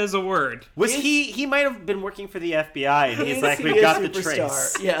never says a word. Was he might have been working for the FBI, and he's like, we've got the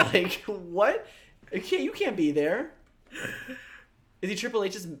trace. Yeah, like, what? You can't be there. Is he Triple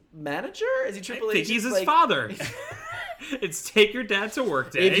H's manager? Is he Triple H? I think he's his father. It's take your dad to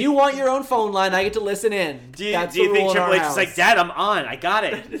work day. If you want your own phone line, I get to listen in. Do you think Triple H is like, Dad, I'm on. I got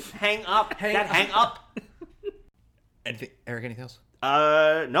it. Hang up. Hang up. Eric, anything else?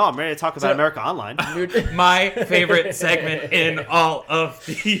 No, I'm ready to talk about America Online. My favorite segment in all of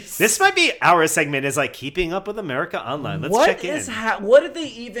these. This might be our segment, is like keeping up with America Online. Let's check in. What did they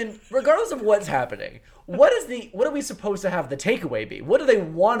even, regardless of what's happening, what are we supposed to have the takeaway be? What do they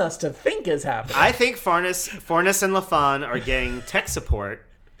want us to think is happening? I think Fornes and LaFon are getting tech support,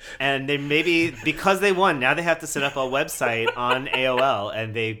 and they maybe, because they won, now they have to set up a website on AOL,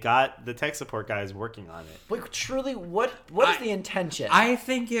 and they've got the tech support guys working on it. But truly, what is the intention? I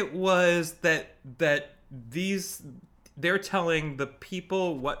think it was that they're telling the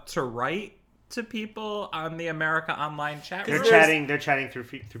people what to write to people on the America Online chat room. They're chatting through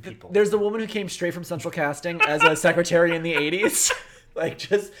people. There's the woman who came straight from Central Casting as a secretary in the 80s. Like,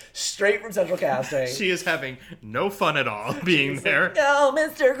 just straight from Central Casting. She is having no fun at all being there. Like, no,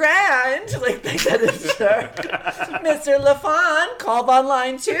 Mr. Grant. Like, that is her. Mr. LaFon, called on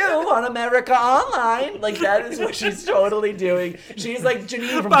line 2 on America Online. Like, that is what she's totally doing. She's like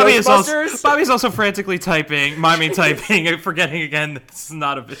Janine from Ghostbusters. Bobby's also frantically typing, typing, forgetting again that this is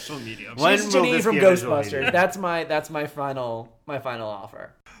not a visual medium. She's Janine from Ghostbusters. That's my final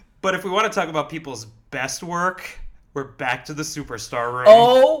offer. But if we want to talk about people's best work, we're back to the Superstar room.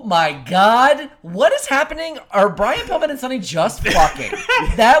 Oh my God! What is happening? Are Brian Pillman and Sonny just fucking?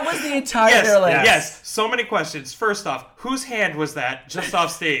 That was the entire. Yes. So many questions. First off, whose hand was that just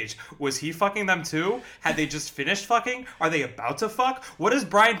off stage? Was he fucking them too? Had they just finished fucking? Are they about to fuck? What is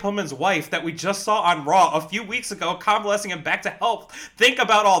Brian Pillman's wife that we just saw on Raw a few weeks ago, convalescing and back to health? Think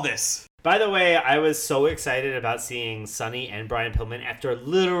about all this. By the way, I was so excited about seeing Sonny and Brian Pillman after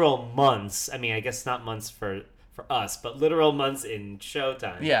literal months. I mean, I guess not months for us, but literal months in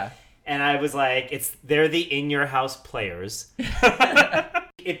Showtime. Yeah. And I was like, they're the in-your-house players.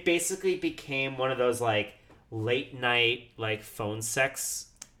 It basically became one of those, like, late-night, like, phone sex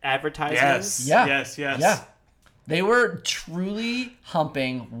advertisements. Yes. Yeah. They were truly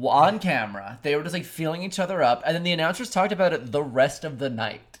humping on camera. They were just, like, feeling each other up. And then the announcers talked about it the rest of the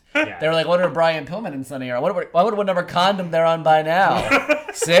night. Yeah. They were like, what are Brian Pillman and Sonny are? Why would one have a condom they're on by now?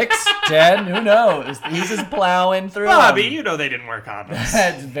 6, 10, who knows? He's just plowing through. Bobby, you know they didn't wear condoms.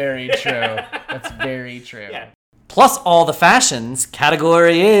 That's very true. That's very true. Yeah. Plus all the fashions.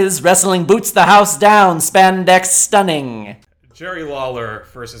 Category is wrestling boots the house down, spandex stunning. Jerry Lawler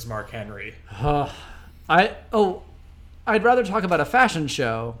versus Mark Henry. I'd rather talk about a fashion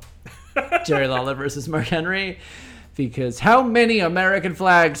show. Jerry Lawler versus Mark Henry. Because how many American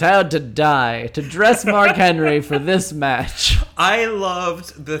flags had to die to dress Mark Henry for this match? I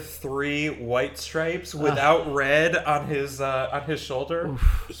loved the 3 white stripes without red on his shoulder.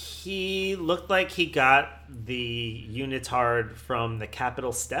 He looked like he got the unitard from the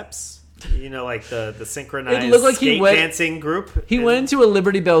Capitol Steps. You know, like the synchronized dancing group. He went into a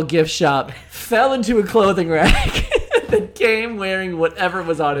Liberty Bell gift shop, fell into a clothing rack, then came wearing whatever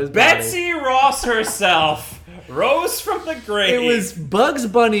was on his body. Betsy Ross herself rose from the grave. It was Bugs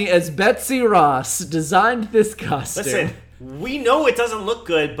Bunny as Betsy Ross designed this costume. Listen, we know it doesn't look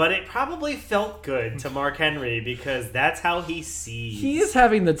good, but it probably felt good to Mark Henry because that's how he sees. He is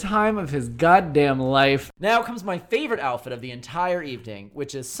having the time of his goddamn life. Now comes my favorite outfit of the entire evening,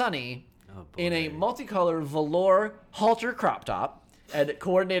 which is Sonny in a multicolored velour halter crop top and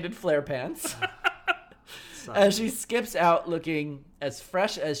coordinated flare pants. As she skips out looking as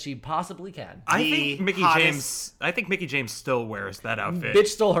fresh as she possibly can. I think Mickie James still wears that outfit. Bitch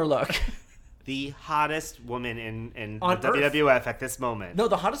stole her look. The hottest woman in On the WWF at this moment. No,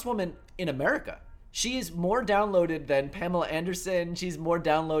 the hottest woman in America. She is more downloaded than Pamela Anderson. She's more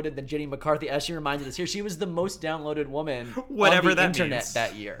downloaded than Jenny McCarthy, as she reminded us here. She was the most downloaded woman Whatever on the that internet means.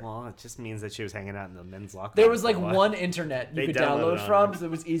 that year. Well, it just means that she was hanging out in the men's locker room. There was like for a while. one internet you They could downloaded download on from, her. so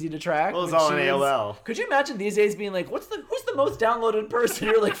it was easy to track. Well, it was when all she on AOL. Could you imagine these days being like, who's the most downloaded person?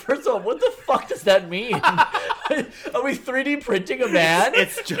 You're like, first of all, what the fuck does that mean? Are we 3D printing a man?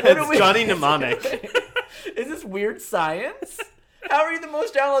 It's What are we- Johnny Mnemonic. Is this weird science? How are you the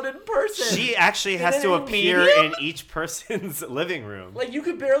most downloaded person? She actually has In to any appear medium? in each person's living room. Like, you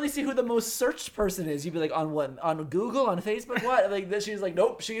could barely see who the most searched person is. You'd be like, on what? On Google? On Facebook? What? Like, she's like,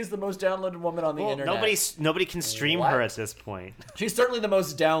 nope, she is the most downloaded woman on the Well, internet. nobody can stream What? her at this point. She's certainly the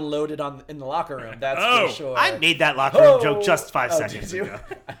most downloaded in the locker room. That's for sure. I made that locker room Oh! joke just 5 Oh, seconds did you? ago.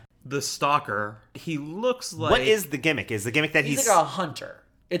 The stalker, he looks like... What is the gimmick? Is the gimmick that He's like a hunter.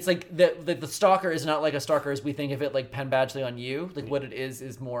 It's like the stalker is not like a stalker as we think of it, like Penn Badgley on You. Like what it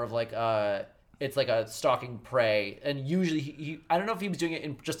is more of like it's like a stalking prey. And usually he I don't know if he was doing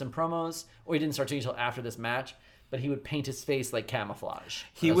it just in promos or he didn't start doing it until after this match, but he would paint his face like camouflage.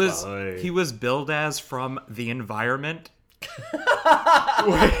 He as was well. he was billed as from The Environment.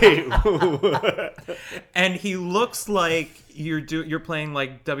 Wait. And he looks like you're playing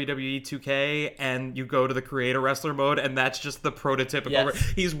like WWE 2K and you go to the creator wrestler mode and that's just the prototypical.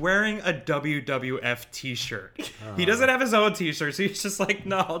 Yes. He's wearing a WWF t-shirt. He doesn't have his own t-shirt, so he's just like,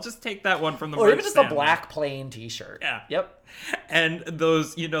 no, I'll just take that one from the or merch even just stand. a black plain t-shirt. Yeah. Yep. And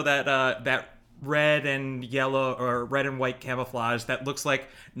those, that red and yellow or red and white camouflage that looks like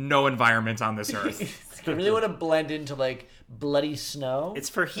no environment on this earth. I really want to blend into like bloody snow. It's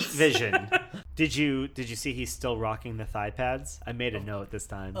for heat vision. Did you see he's still rocking the thigh pads? I made a note this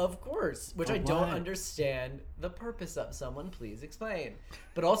time. Of course, which I don't understand the purpose of. Someone please explain.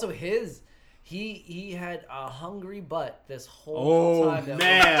 But also he had a hungry butt this whole time. That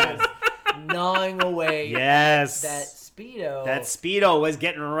man. was gnawing away. Yes. That Speedo. That Speedo was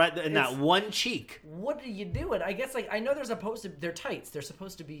getting right in that one cheek. What are you doing? I guess like I know they're tights. They're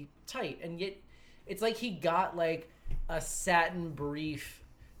supposed to be tight, and yet it's like he got like a satin brief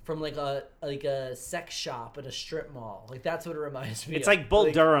from like a sex shop at a strip mall. Like that's what it reminds me. It's of. like Bull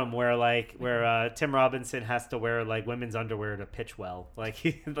Durham, where Tim Robinson has to wear like women's underwear to pitch well. Like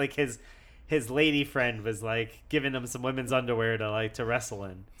his lady friend was like giving him some women's underwear to wrestle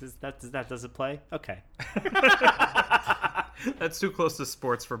in. Does it play? Okay. That's too close to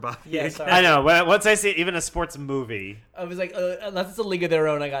sports for Bobby. Yeah, sorry. I know. Once I see even a sports movie, I was like, unless it's a league of their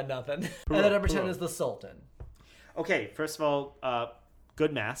own, I got nothing. And then number 10 is the Sultan. okay. First of all,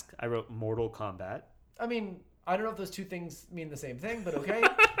 good mask. I wrote Mortal Kombat. I mean, I don't know if those two things mean the same thing, but okay.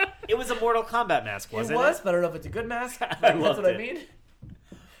 It was a Mortal Kombat mask, wasn't it? It was, but I don't know if it's a good mask. That's loved what I it. mean.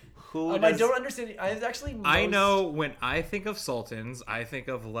 Who I don't understand. I know when I think of sultans, I think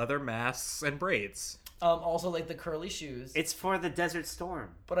of leather masks and braids. Also, like the curly shoes. It's for the Desert Storm.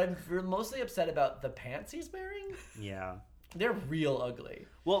 But I'm mostly upset about the pants he's wearing. Yeah. They're real ugly.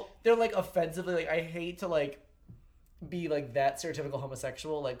 Well, they're like offensively. Like I hate to like be like that stereotypical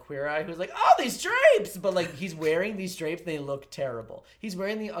homosexual like Queer Eye who's like, oh, these drapes, but like he's wearing these drapes, they look terrible. He's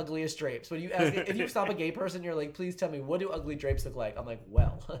wearing the ugliest drapes. When you ask, if you stop a gay person, you're like, please tell me, what do ugly drapes look like? I'm like,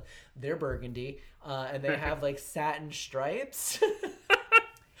 well, they're burgundy, and they have like satin stripes.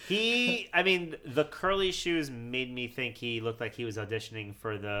 The curly shoes made me think he looked like he was auditioning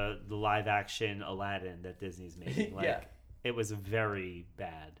for the live action Aladdin that Disney's making. Like, Yeah. It was very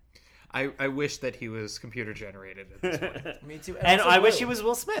bad. I wish that he was computer generated at this point. Me too. And also I wish Will. he was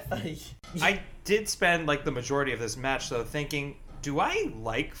Will Smith. I did spend like the majority of this match though thinking, do I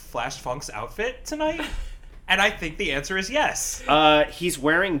like Flash Funk's outfit tonight? And I think the answer is yes. He's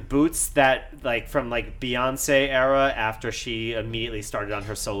wearing boots that from Beyonce era after she immediately started on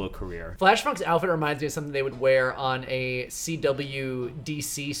her solo career. Flash Funk's outfit reminds me of something they would wear on a CW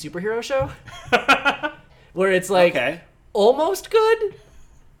DC superhero show. Where it's like almost good,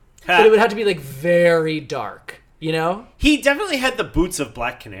 but it would have to be like very dark, you know? He definitely had the boots of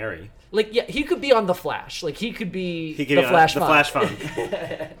Black Canary. Like, yeah, he could be on The Flash. Like, he could be He could the be Flash the Funk. Flash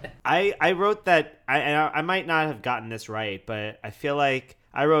Funk. I wrote that I might not have gotten this right, but I feel like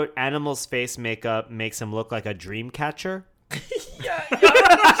I wrote Animal's face makeup makes him look like a dream catcher.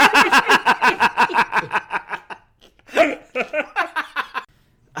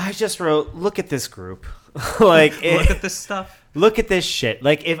 I just wrote, look at this group. Look at this stuff. Look at this shit.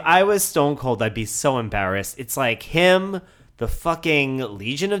 Like, if I was Stone Cold, I'd be so embarrassed. It's like him, the fucking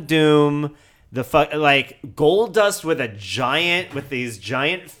Legion of Doom, Goldust with these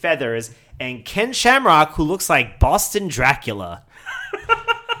giant feathers, and Ken Shamrock, who looks like Boston Dracula.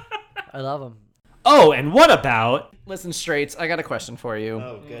 I love him. Oh, and what about... Listen, Straits, I got a question for you.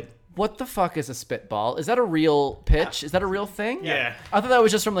 Oh, good. What the fuck is a spitball? Is that a real pitch? Is that a real thing? Yeah. I thought that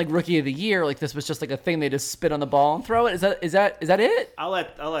was just from like Rookie of the Year. Like this was just like a thing they just spit on the ball and throw it. Is that it? I'll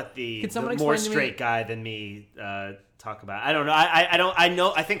let the Can someone more explain to me? straight guy than me talk about it. I don't know. I know. I know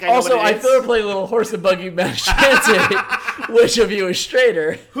what it I is. feel we're playing a little horse and buggy match. Which of you is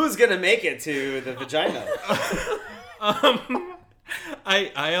straighter? Who's gonna make it to the vagina?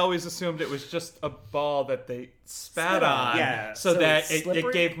 I always assumed it was just a ball that they spat on, Yeah. so that it's it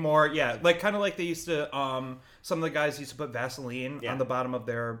slippery? gave more, like kind of like they used to. Some of the guys used to put Vaseline Yeah. on the bottom of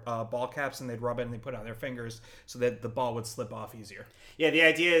their ball caps, and they'd rub it and they put it on their fingers so that the ball would slip off easier. Yeah. The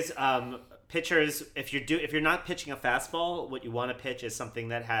idea is pitchers. If you're not pitching a fastball, what you want to pitch is something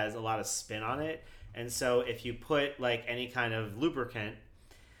that has a lot of spin on it. And so if you put like any kind of lubricant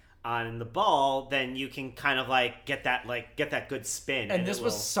on the ball, then you can kind of like get that good spin. And this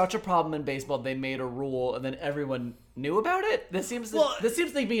was such a problem in baseball. They made a rule, and then everyone knew about it. This seems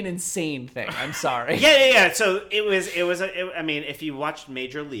like being an insane thing. I'm sorry. Yeah. So it was. I mean, if you watched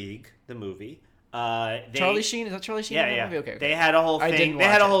Major League, the movie, Charlie Sheen, is that Charlie Sheen? in that Yeah. movie? Okay. They had a whole I thing. didn't They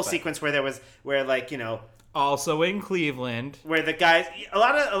had a watch whole it, but- sequence where like Also in Cleveland, where the guys, a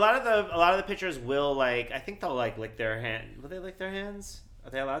lot of the pitchers will like. I think they'll like lick their hand. Will they lick their hands? Are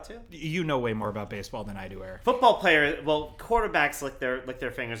they allowed to? you know way more about baseball than I do, Eric. Football players, quarterbacks lick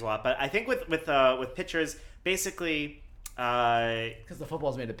their fingers a lot, but I think with pitchers, basically, Because the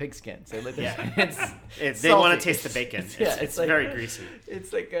football's made of pigskin, so like, they salty. want to taste the bacon. Yeah, It's like- very greasy.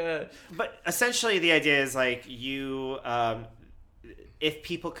 It's like a. But essentially, the idea is like you. If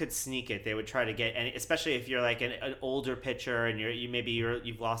people could sneak it, they would try to get any. Especially if you're like an older pitcher and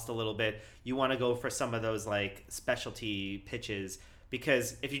you've lost a little bit, you want to go for some of those like specialty pitches,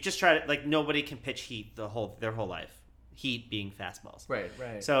 because if you just try to, like, nobody can pitch heat their whole life. Heat being fastballs.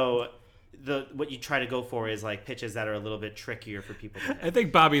 Right. So what you try to go for is like pitches that are a little bit trickier for people to hit. I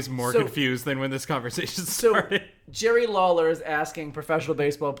think Bobby's more So- confused than when this conversation So started. Jerry Lawler is asking professional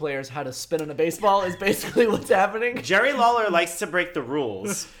baseball players how to spin on a baseball. Is basically what's happening. Jerry Lawler likes to break the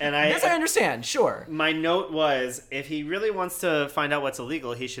rules, and Yes, I understand. Sure. My note was, if he really wants to find out what's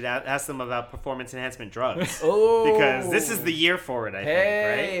illegal, he should ask them about performance enhancement drugs. Oh, Because this is the year for it, I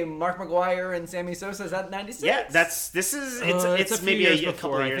Hey, think, right? Mark McGuire and Sammy Sosa, is that 96? Yeah, it's It's a few maybe years a before.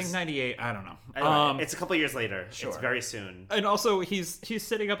 couple I years. think 98. I don't know. Anyway, it's a couple years later. Sure. It's very soon. And also, he's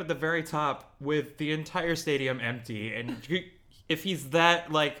sitting up at the very top with the entire stadium empty. And if he's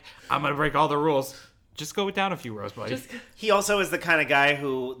that, like, I'm going to break all the rules, just go down a few rows, buddy. He also is the kind of guy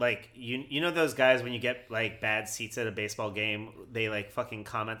who, like, you know those guys when you get, like, bad seats at a baseball game, they, like, fucking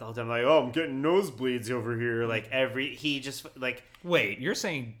comment the whole time, like, oh, I'm getting nosebleeds over here. Like, he just, like... Wait, you're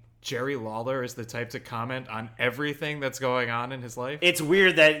saying Jerry Lawler is the type to comment on everything that's going on in his life? It's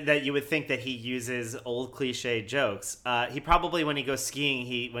weird that you would think that he uses old cliche jokes. He probably, when he goes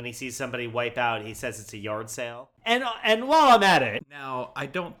skiing, when he sees somebody wipe out, he says it's a yard sale. And while I'm at it, Now, I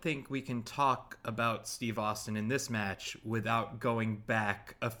don't think we can talk about Steve Austin in this match without going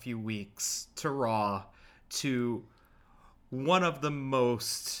back a few weeks to Raw, to one of the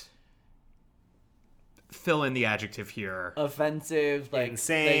most, fill in the adjective here, Offensive, like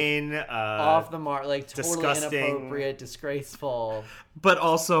insane, off the mark, like totally disgusting. inappropriate, disgraceful. but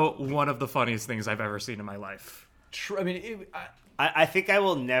also one of the funniest things I've ever seen in my life. I mean, I think I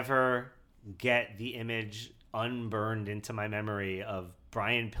will never get the image unburned into my memory of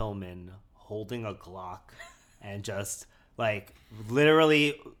Brian Pillman holding a Glock and just like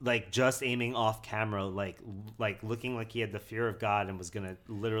literally like just aiming off camera, like looking like he had the fear of God and was gonna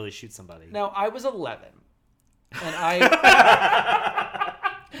literally shoot somebody. now I was 11, and I.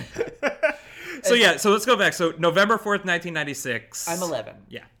 So let's go back. So November 4th, 1996. I'm 11.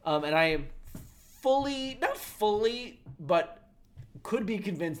 Yeah. And I am not fully, but could be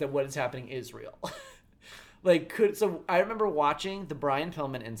convinced that what is happening is real. So I remember watching the Brian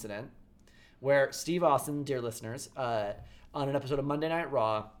Pillman incident where Steve Austin, dear listeners, on an episode of Monday Night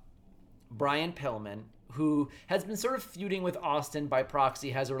Raw, Brian Pillman, who has been sort of feuding with Austin by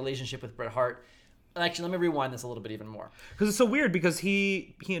proxy, has a relationship with Bret Hart. Actually, let me rewind this a little bit even more. Because it's so weird because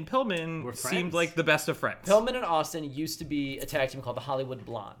he and Pillman Were seemed friends. like the best of friends. Pillman and Austin used to be a tag team called the Hollywood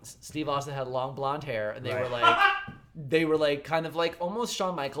Blondes. Steve Austin had long blonde hair, and they were like kind of like almost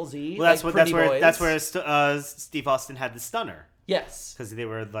Shawn Michaels-y. Well, that's like what. Pretty That's Boys. where Steve Austin had the stunner, Yes. because they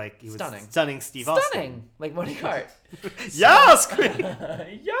were like he was Stunning. stunning Steve Austin. Stunning, like Monty Hart. Yes,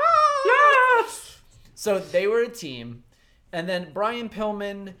 Yes. So they were a team, and then Brian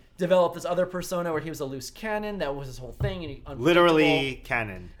Pillman developed this other persona where he was a loose cannon. That was his whole thing. And he, literally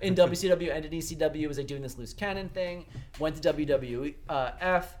canon. in WCW and in ECW was like doing this loose cannon thing. Went to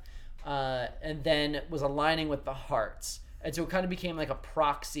WWF, and then was aligning with the Hearts. And so it kind of became like a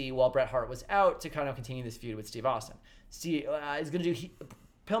proxy while Bret Hart was out to kind of continue this feud with Steve Austin.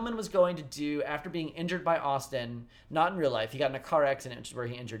 Pillman was going to do, after being injured by Austin, not in real life, he got in a car accident where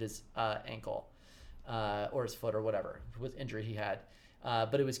he injured his ankle or his foot or whatever was injury he had.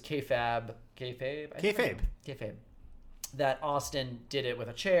 But it was kayfabe, that Austin did it with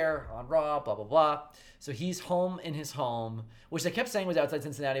a chair on Raw, blah, blah, blah. So he's home in his home, which they kept saying was outside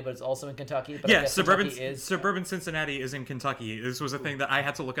Cincinnati, but it's also in Kentucky. But I guess suburban Cincinnati is in Kentucky. This was a thing that I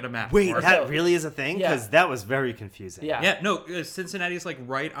had to look at a map Wait, for. that really is a thing? Because that was very confusing. Yeah, no, Cincinnati is like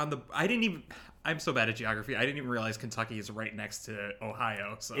right on the... I'm so bad at geography. I didn't even realize Kentucky is right next to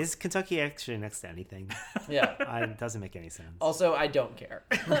Ohio. So. Is Kentucky actually next to anything? Yeah. It doesn't make any sense. Also, I don't care.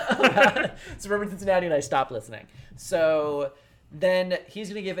 Suburban Cincinnati, and I stopped listening. So then he's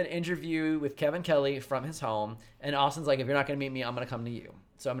going to give an interview with Kevin Kelly from his home, and Austin's like, if you're not going to meet me, I'm going to come to you.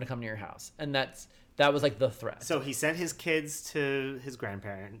 So I'm going to come to your house. And that was like the threat. So he sent his kids to his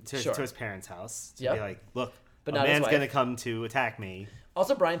grandparents, to his parents' house to be like, look, but a man's going to come to attack me.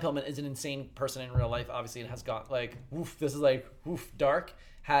 Also, Brian Pillman is an insane person in real life, obviously, and has got like, this is like, dark.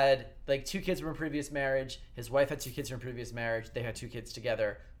 Had like 2 kids from a previous marriage. His wife had 2 kids from a previous marriage. They had 2 kids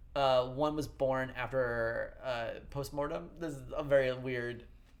together. One was born after postmortem. This is a very weird.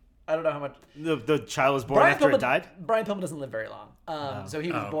 I don't know how much. The child was born after it died? Brian Pillman doesn't live very long. So he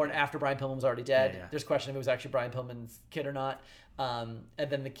was born after Brian Pillman was already dead. Yeah. There's question if it was actually Brian Pillman's kid or not. And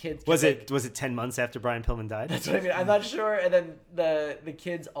then the kids... Was it 10 months after Brian Pillman died? That's what I mean. I'm not sure. And then the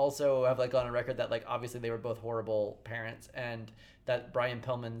kids also have like gone on record that like obviously they were both horrible parents, and that Brian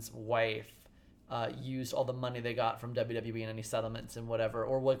Pillman's wife used all the money they got from WWE and any settlements and whatever,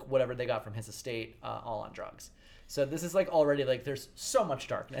 or whatever they got from his estate, all on drugs. So this is like already like there's so much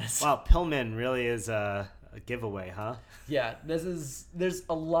darkness. Wow, Pillman really is a giveaway, huh? Yeah, there's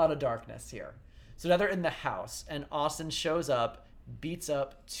a lot of darkness here. So now they're in the house, and Austin shows up, beats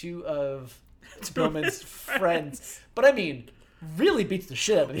up 2 of Pillman's friends. But I mean, really beats the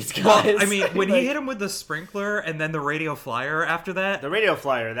shit out of these guys. Well, I mean, when he hit him with the sprinkler and then the radio flyer after that. The radio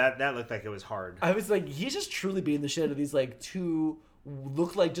flyer, that looked like it was hard. I was like, he's just truly beating the shit out of these like 2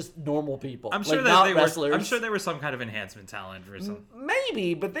 look like just normal people. I'm sure like, that not wrestlers. I'm sure they were some kind of enhancement talent or something.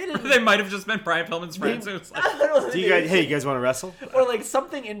 Maybe, but they didn't. They might have just been Brian Pillman's friends. It was like, you guys want to wrestle? Or like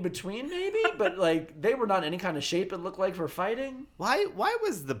something in between, maybe. But like they were not any kind of shape. It looked like for fighting. Why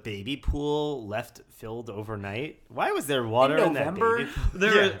was the baby pool left filled overnight? Why was there water in that baby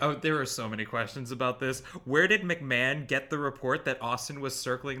pool? There are so many questions about this. Where did McMahon get the report that Austin was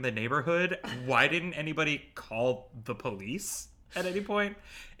circling the neighborhood? Why didn't anybody call the police at any point?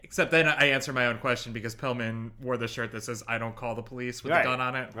 Except then I answer my own question because Pillman wore the shirt that says, "I don't call the police," with the gun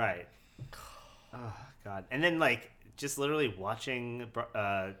on it. Right. Oh, God. And then, like, just literally watching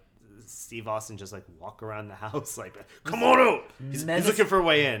Steve Austin just, like, walk around the house, like, come on out! He's looking for a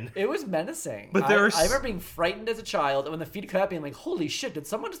way in. It was menacing. But I remember being frightened as a child, and when the feed cut out, being like, holy shit, did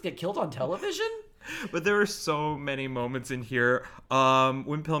someone just get killed on television? But there are so many moments in here.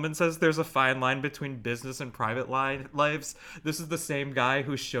 When Pillman says there's a fine line between business and private lives, this is the same guy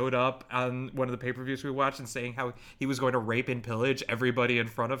who showed up on one of the pay-per-views we watched and saying how he was going to rape and pillage everybody in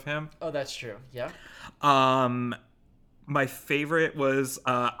front of him. Oh, that's true. Yeah. My favorite was,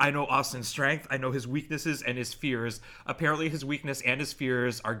 I know Austin's strength, I know his weaknesses and his fears. Apparently his weakness and his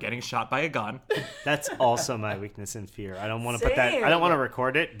fears are getting shot by a gun. That's also my weakness and fear. I don't want to put that, I don't want to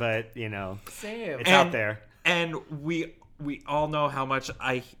record it, but, you know, it's out there. And we all know how much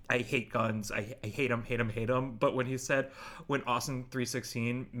I hate guns. I hate them. But when he said, when Austin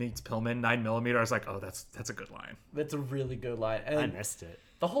 316 meets Pillman 9mm, I was like, oh, that's a good line. That's a really good line. And I missed it.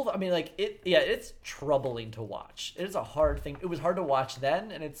 The whole, I mean, like, it's troubling to watch. It is a hard thing. It was hard to watch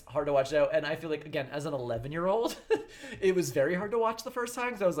then, and it's hard to watch now. And I feel like, again, as an 11-year-old, it was very hard to watch the first time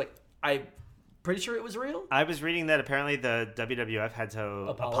because I was like, I'm pretty sure it was real. I was reading that apparently the WWF had to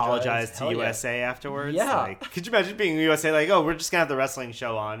apologize to USA afterwards. Yeah. Like, could you imagine being USA like, oh, we're just going to have the wrestling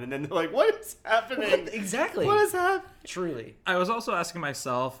show on? And then they're like, what is happening? Exactly. What is happening? Truly. I was also asking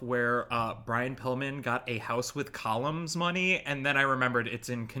myself where Brian Pillman got a house with columns money, and then I remembered it's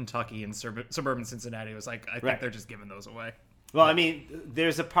in Kentucky and suburban Cincinnati. It was like, I think they're just giving those away. Well, I mean,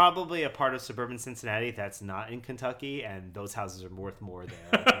 there's probably a part of suburban Cincinnati that's not in Kentucky, and those houses are worth more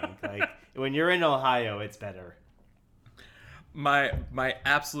there, I think. Like, when you're in Ohio, it's better. My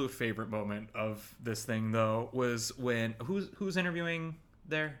absolute favorite moment of this thing, though, was when... Who's interviewing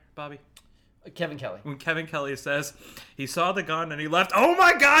there, Bobby? Kevin Kelly. When Kevin Kelly says he saw the gun and he left, oh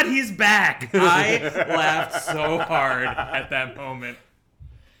my God, he's back! I laughed so hard at that moment.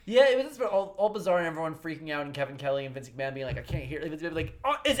 Yeah, it was just all bizarre and everyone freaking out and Kevin Kelly and Vince McMahon being like, I can't hear. Vince McMahon like,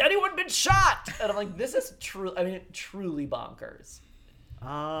 oh, has anyone been shot? And I'm like, this is true. I mean, truly bonkers.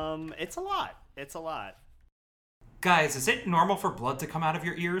 It's a lot. It's a lot. Guys, is it normal for blood to come out of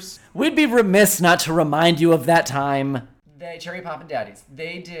your ears? We'd be remiss not to remind you of that time. Cherry Poppin' Daddies.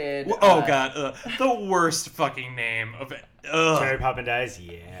 They did. God, the worst fucking name of it. Cherry Poppin' Daddies.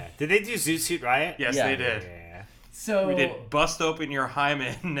 Yeah. Did they do Zoot Suit Riot? Yes, they did. Yeah. So We did bust open your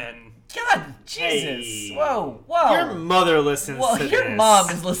hymen and. God, Jesus! Hey. Whoa! Your mother listens Well, to your this. mom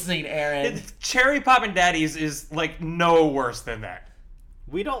is listening, Aaron. Cherry Poppin' Daddies is like no worse than that.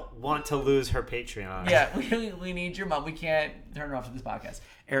 We don't want to lose her Patreon. Yeah, we need your mom. We can't turn her off to this podcast.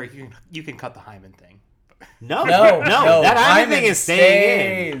 Eric, you can cut the hymen thing. No. No. That hymen thing is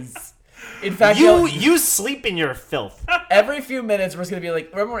staying in. In fact, You sleep in your filth. every few minutes we're just gonna be like,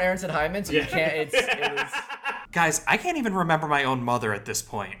 remember when Aaron said hymen? So you can't. It was. Guys, I can't even remember my own mother at this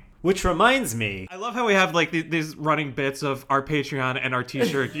point. Which reminds me. I love how we have like these running bits of our Patreon and our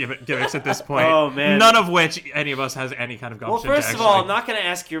T-shirt gimmicks at this point. Oh, man. None of which any of us has any kind of gumption. Well, first to of all, I'm actually- not going to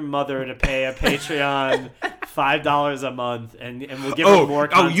ask your mother to pay a Patreon $5 a month, and we'll give her more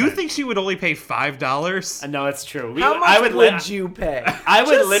content. you think she would only pay $5? No, it's true. How much would you pay? I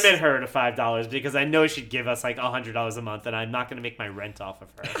would limit her to $5 because I know she'd give us like $100 a month, and I'm not going to make my rent off of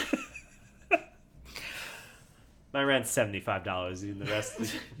her. My rent's $75, and the rest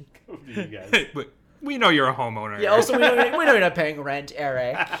is go to you guys. But we know you're a homeowner. Yeah. Also, we know you're not paying rent,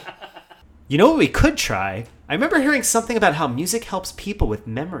 Eric. You know what we could try? I remember hearing something about how music helps people with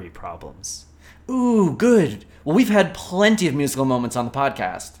memory problems. Ooh, good. Well, we've had plenty of musical moments on the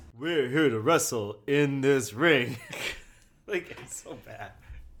podcast. We're here to wrestle in this ring. Like, it's so bad.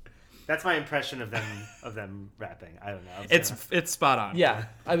 That's my impression of them rapping. I don't know. It's spot on. Yeah.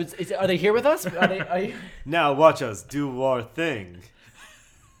 Are they here with us? Are you... Now watch us do our thing.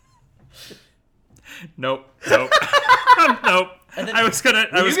 Nope. Nope. I was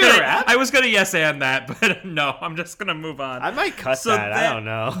gonna yes and that, but no, I'm just gonna move on. I might cut that. I don't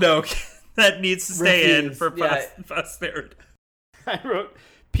know. No, that needs to stay in for Yeah. posterity. I wrote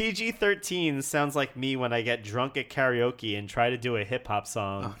PG-13 sounds like me when I get drunk at karaoke and try to do a hip hop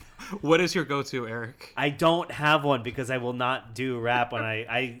song. What is your go-to, Eric? I don't have one because I will not do rap when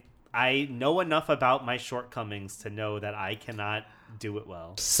I know enough about my shortcomings to know that I cannot do it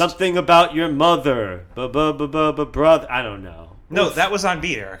well. Something about your mother, brother. I don't know. No, that was on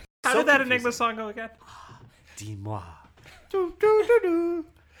beat, Eric. How So did that confusing. Enigma song go again? Dis-moi.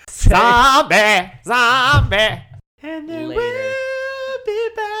 Zombie. And then Later. we'll be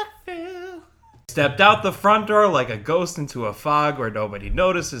back, Phil. Stepped out the front door like a ghost into a fog where nobody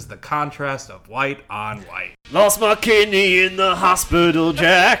notices the contrast of white on white. Lost my kidney in the hospital,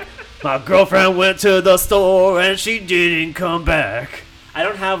 Jack. My girlfriend went to the store and she didn't come back. I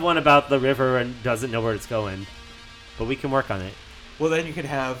don't have one about the river and doesn't know where it's going, but we can work on it. Well, then you could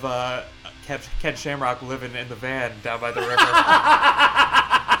have Ken Shamrock living in the van down by the river.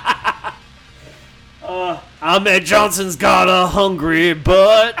 Ahmed Johnson's got a hungry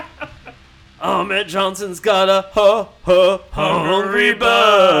butt. Ahmed Johnson's got a hungry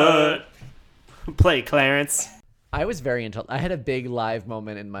butt. Play, Clarence. I was very into. I had a big live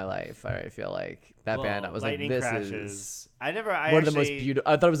moment in my life. I feel like that band. I was like, Lightning this crashes. is I one of the most beautiful.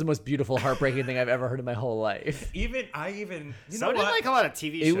 I thought it was the most beautiful, heartbreaking thing I've ever heard in my whole life. You So know did what? like a lot of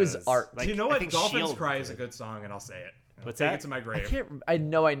TV shows. It was art. Like, you know I what? think Dolphins Shield Cry is a did. good song, and I'll say it. What's Take that? it to my I grave. can't. I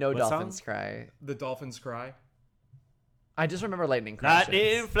know What Dolphins song? Cry. The Dolphins Cry. I just remember lightning crashes.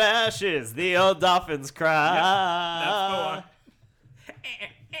 Lightning flashes, the old dolphins cry. That's the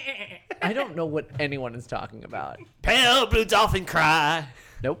one. I don't know what anyone is talking about. Pale blue dolphin cry.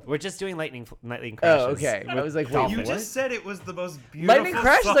 Nope. We're just doing lightning crashes. Oh, okay. I was like, wait, You what? just said it was the most beautiful Lightning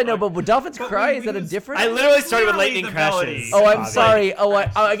crashes, I know, song. but Dolphins But Cry, we is that a used- different? I literally started with Clearly lightning the crashes. melody. Oh, I'm Bobby. sorry.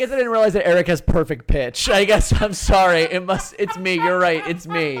 I guess I didn't realize that Eric has perfect pitch. I guess I'm sorry. It's me. You're right. It's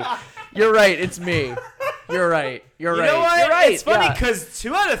me. You're right. It's me. You're right. You're You right. know what? You're right. It's funny yeah. because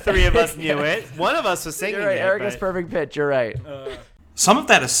 2 out of 3 of us knew it. One of us was singing You're right. it. Eric has but- perfect pitch. You're right. Some of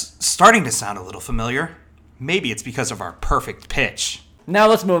that is starting to sound a little familiar. Maybe it's because of our perfect pitch. Now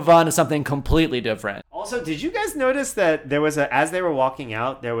let's move on to something completely different. Also, did you guys notice that there was as they were walking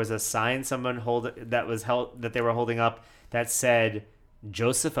out, there was a sign that they were holding up that said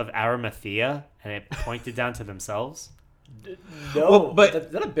Joseph of Arimathea, and it pointed down to themselves? No, Well, but-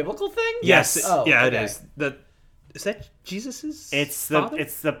 is that a biblical thing? Yes. Oh, yeah, okay. it is. Is that Jesus's It's father?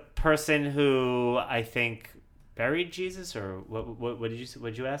 the person who I think buried Jesus, or what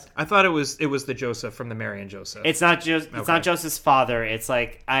did you ask? I thought it was the Joseph from the Mary and Joseph. It's not not Joseph's father. It's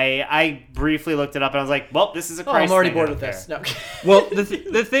like I briefly looked it up and I was like, well, this is a Christ I'm already thing bored out with there. this. No. Well,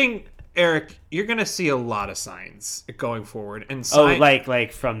 the thing, Eric, you're gonna see a lot of signs going forward, and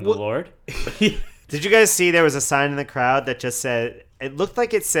like from the Lord. Did you guys see there was a sign in the crowd that just said? It looked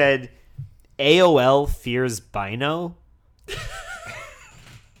like it said, "AOL fears Bino."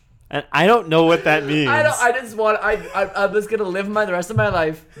 And I don't know what that means. I'm just gonna live the rest of my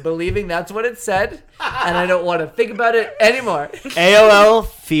life believing that's what it said, and I don't want to think about it anymore. AOL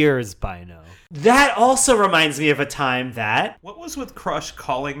fears Bino. That also reminds me of a time that... What was with Crush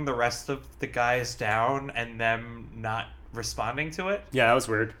calling the rest of the guys down and them not responding to it? Yeah, that was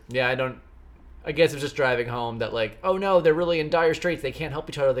weird. Yeah, I guess it was just driving home that like, oh no, they're really in dire straits. They can't help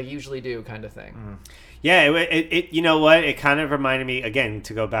each other. They usually do, kind of thing. Yeah, it you know what? It kind of reminded me, again,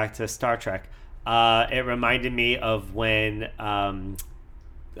 to go back to Star Trek, it reminded me of when,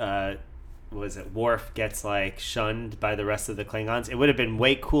 Worf gets, like, shunned by the rest of the Klingons. It would have been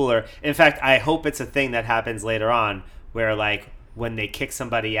way cooler. In fact, I hope it's a thing that happens later on, where, like, when they kick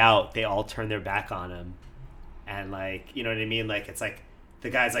somebody out, they all turn their back on him. And, like, you know what I mean? Like, it's like, the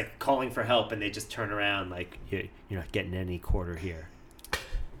guy's, like, calling for help, and they just turn around, like, you're not getting any quarter here.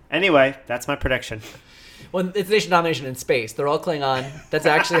 Anyway, that's my prediction. Well, it's Nation Domination in space. They're all Klingon. That's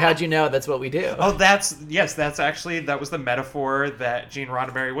actually, how'd you know that's what we do? Oh, that was the metaphor that Gene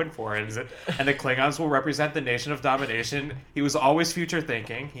Roddenberry went for. And the Klingons will represent the Nation of Domination. He was always future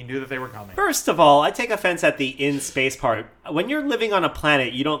thinking. He knew that they were coming. First of all, I take offense at the in space part. When you're living on a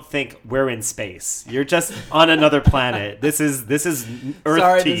planet, you don't think we're in space. You're just on another planet. This is Earth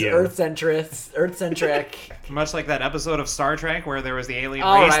Sorry, to this you. is Earth-centric. Much like that episode of Star Trek where there was the alien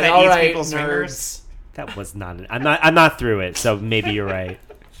All race right, that all eats right, people's nerds. fingers. That was not. I'm not through it. So maybe you're right.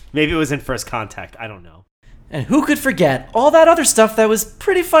 Maybe it was in First Contact. I don't know. And who could forget all that other stuff that was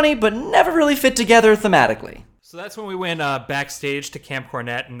pretty funny but never really fit together thematically? So that's when we went backstage to Camp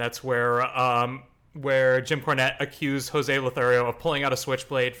Cornette, and that's where Jim Cornette accused Jose Lothario of pulling out a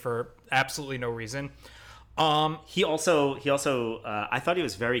switchblade for absolutely no reason. He also I thought he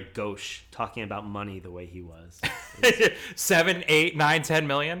was very gauche talking about money the way he was. 7, 8, 9, 10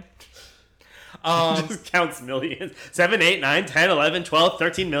 million. Just counts millions. 7, 8, 9, 10, 11, 12,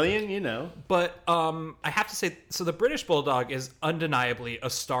 13 million, you know. But I have to say, so the British Bulldog is undeniably a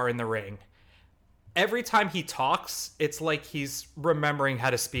star in the ring. Every time he talks, it's like he's remembering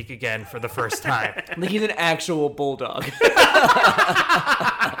how to speak again for the first time. Like he's an actual bulldog.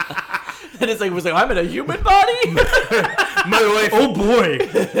 And it's like, I'm in a human body? My wife, oh boy,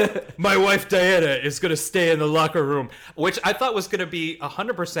 my wife Diana is going to stay in the locker room, which I thought was going to be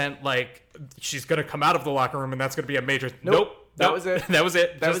 100% like she's going to come out of the locker room and that's going to be a major... Nope. That was it. That was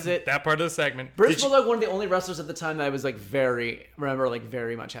it. That was it. That part of the segment. British Bulldog, one of the only wrestlers at the time that I was like very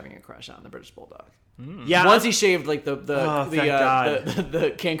much having a crush on, the British Bulldog. Yeah. Once he shaved like the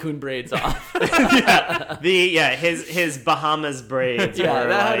Cancun braids off. His Bahamas braids were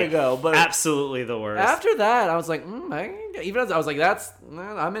that had to go. But absolutely the worst. After that, I was like, I was like,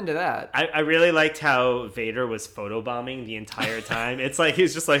 I'm into that. I really liked how Vader was photobombing the entire time. It's like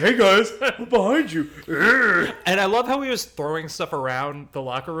he's just like, hey guys, I'm behind you. And I love how he was throwing stuff around the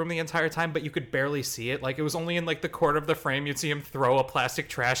locker room the entire time, but you could barely see it. Like it was only in like the corner of the frame you'd see him throw a plastic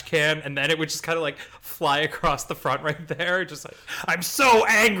trash can, and then it would just kind of like fly across the front right there. Just like, I'm so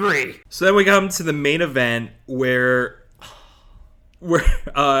angry. So then we come to the main event where Vince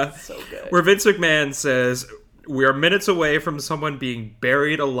McMahon says, we are minutes away from someone being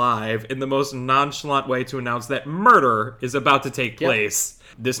buried alive in the most nonchalant way to announce that murder is about to take place.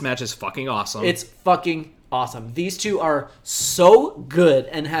 This match is fucking awesome. It's fucking awesome. These two are so good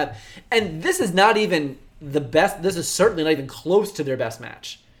and this is not even the best. This is certainly not even close to their best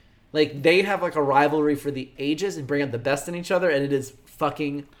match. Like they have like a rivalry for the ages and bring out the best in each other, and it is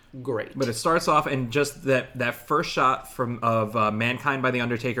fucking great. But it starts off and just that first shot of Mankind by The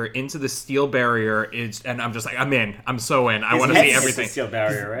Undertaker into the steel barrier is, and I'm just like, I'm in. I'm so in. I want to see everything. Steel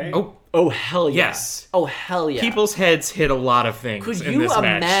barrier, right? Oh hell yeah. Yes. Oh hell yeah. People's heads hit a lot of things. Could in you this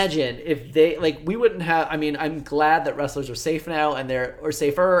match. imagine if they we wouldn't have? I mean, I'm glad that wrestlers are safe now and they're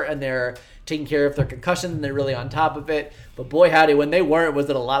safer and they're taking care of their concussion and they're really on top of it. But boy howdy, when they weren't, was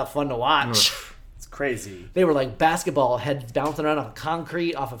it a lot of fun to watch. It's crazy. They were like basketball, heads bouncing around off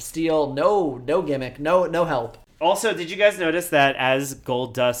concrete, off of steel. No gimmick, no help. Also, did you guys notice that as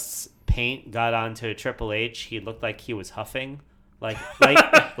Goldust's paint got onto Triple H, he looked like he was huffing, like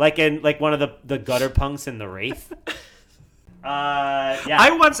in one of the gutter punks in the Wraith. Yeah.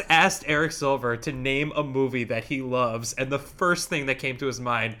 I once asked Eric Silver to name a movie that he loves, and the first thing that came to his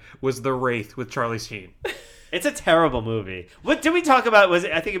mind was The Wraith with Charlie Sheen. It's a terrible movie. What did we talk about? Was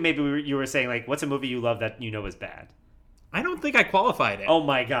it, I think maybe you were saying like, what's a movie you love that you know is bad? I don't think I qualified it. Oh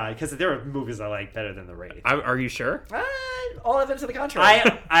my god, because there are movies I like better than The Wraith. Are you sure? All evidence to the contrary.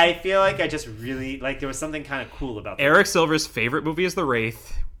 I feel like I just really like there was something kind of cool about Eric Silver's favorite movie is The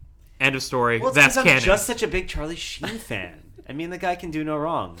Wraith. End of story. Well, That's I'm canon. just such a big Charlie Sheen fan. I mean, the guy can do no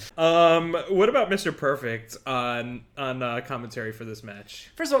wrong. What about Mr. Perfect on commentary for this match?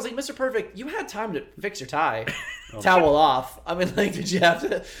 First of all, I was like, Mr. Perfect, you had time to fix your tie. Towel off. I mean, like, did you have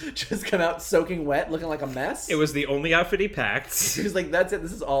to just come out soaking wet, looking like a mess? It was the only outfit he packed. He was like, that's it.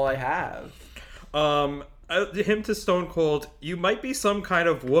 This is all I have. Him to Stone Cold, you might be some kind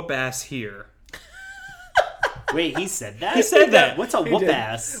of whoop ass here. Wait, he said that? He said that. What's a whoop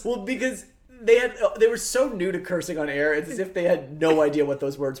ass? Well, because they were so new to cursing on air, it's as if they had no idea what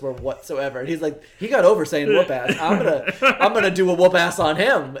those words were whatsoever. And he's like, he got over saying whoop ass. I'm gonna do a whoop ass on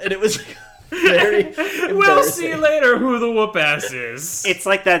him. And it was very embarrassing. We'll see later who the whoop ass is. It's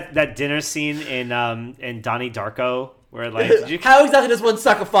like that dinner scene in Donnie Darko where like how exactly does one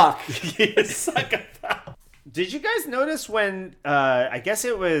suck a fuck? Suck a fuck. Did you guys notice when I guess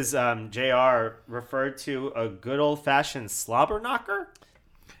it was JR referred to a good old fashioned slobber knocker?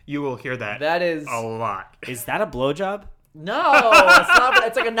 You will hear that. That is a lot. Is that a blowjob? No, it's not.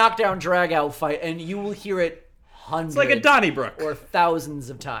 It's like a knockdown drag out fight, and you will hear it hundreds. It's like a Donnybrook or thousands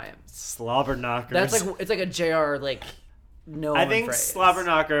of times. Slobber knockers. That's like it's like a JR like no. I think phrase. slobber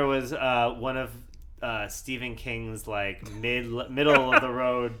knocker was one of Stephen King's like middle of the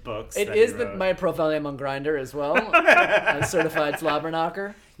road books. It is my profile name on Grindr as well. A certified slobber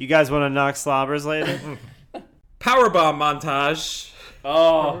knocker. You guys want to knock slobbers later? Powerbomb montage.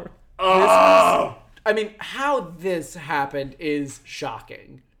 Oh. I mean, how this happened is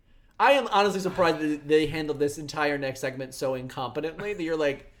shocking. I am honestly surprised that they handled this entire next segment so incompetently that you're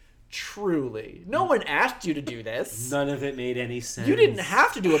like, truly, no one asked you to do this. None of it made any sense. You didn't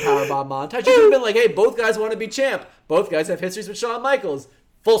have to do a powerbomb montage. You could have been like, hey, both guys want to be champ. Both guys have histories with Shawn Michaels.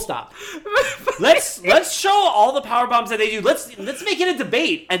 Full stop. Let's show all the power bombs that they do. Let's make it a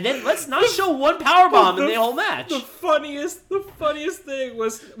debate, and then let's not show one power bomb in the whole match. The funniest thing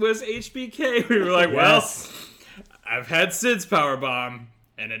was HBK. We were like, yes. Well, I've had Sid's power bomb,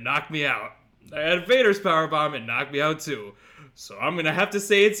 and it knocked me out. I had Vader's power bomb, and knocked me out too. So I'm gonna have to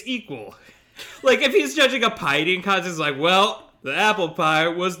say it's equal. Like if he's judging a pie eating contest, it's like, well, the apple pie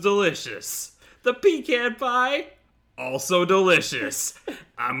was delicious. The pecan pie. Also delicious.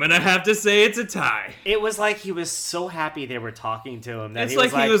 I'm gonna have to say it's a tie. It was like he was so happy they were talking to him. That It's he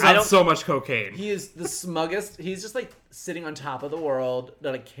like he was on so much cocaine. He is the smuggest. He's just like sitting on top of the world,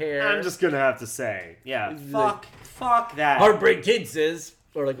 doesn't care. I'm just gonna have to say, yeah, fuck that. Heartbreak Kid says,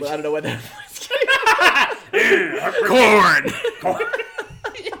 or like, well, I don't know what that was. Corn.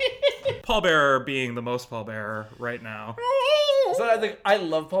 Pallbearer being the most pallbearer right now. So I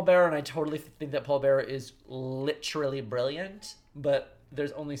love Paul Bearer, and I totally think that Paul Bearer is literally brilliant. But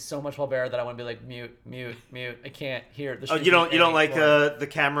there's only so much Paul Bearer that I want to be like mute. I can't hear the. Oh, you don't like the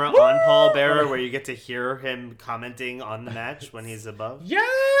camera on Paul Bearer where you get to hear him commenting on the match when he's above.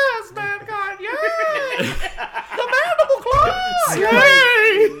 Yes, mankind. Yes, the mandible claw.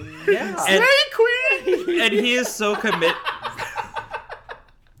 Slay. Yeah. Slay Queen. And he is so committed.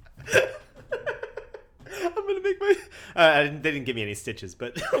 I'm gonna make my. They didn't give me any stitches,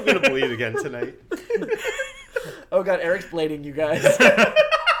 but I'm gonna bleed again tonight. Oh god, Eric's blading you guys.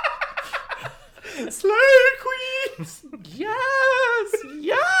 Slay Queens. Yes.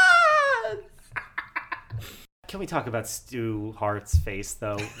 Can we talk about Stu Hart's face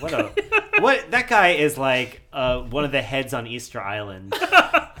though? What that guy is like one of the heads on Easter Island.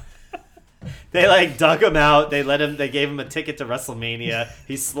 They like dug him out. They gave him a ticket to WrestleMania.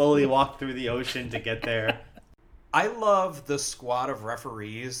 He slowly walked through the ocean to get there. I love the squad of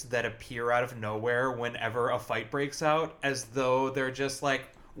referees that appear out of nowhere whenever a fight breaks out, as though they're just like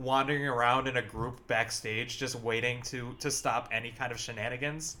wandering around in a group backstage, just waiting to stop any kind of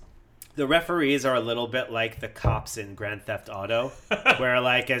shenanigans. The referees are a little bit like the cops in Grand Theft Auto, where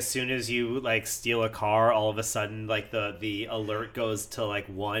like as soon as you like steal a car, all of a sudden like the alert goes to like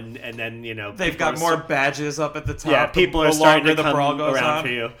 1, and then they've got more badges up at the top. Yeah, people are starting to the come brawl goes around on. for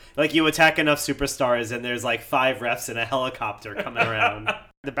you. Like you attack enough superstars, and there's like 5 refs in a helicopter coming around.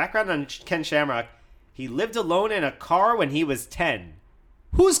 The background on Ken Shamrock: he lived alone in a car when he was 10.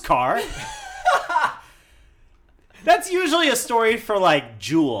 Whose car? That's usually a story for, like,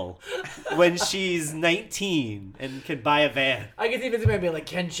 Jewel when she's 19 and can buy a van. I can see this maybe like,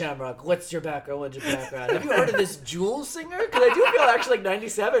 Ken Shamrock, what's your background? Have you heard of this Jewel singer? Because I do feel actually like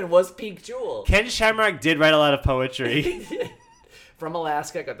 97 was peak Jewel. Ken Shamrock did write a lot of poetry. From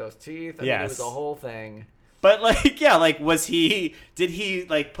Alaska, got those teeth. I mean, it was a whole thing. But like, yeah, like, did he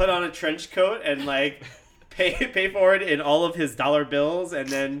like put on a trench coat and like pay for it in all of his dollar bills and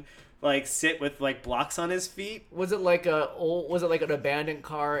then like sit with like blocks on his feet? Was it like an abandoned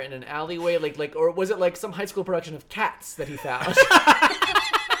car in an alleyway, or was it like some high school production of Cats that he found?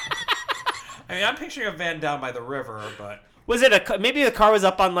 I mean, I'm picturing a van down by the river, but Was it maybe the car was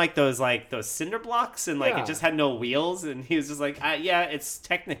up on like those cinder blocks and like Yeah. it just had no wheels and he was just like, yeah, it's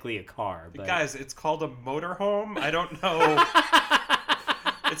technically a car, but guys, it's called a motorhome. I don't know.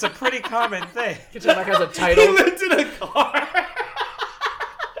 It's a pretty common thing. Kitchen Mac has a title. he lived in a car.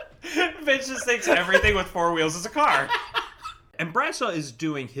 Vince just thinks everything with four wheels is a car. And Bradshaw is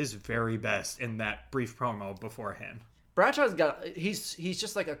doing his very best in that brief promo beforehand. Bradshaw's he's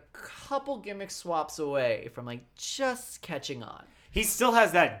just like a couple gimmick swaps away from like just catching on. He still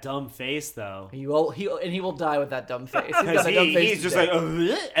has that dumb face though. He will die with that dumb face. He's got that dumb face He's just today.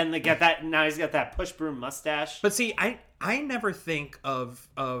 like, and they got that. Now he's got that push broom mustache. But see, I never think of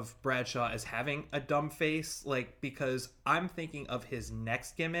Bradshaw as having a dumb face, like, because I'm thinking of his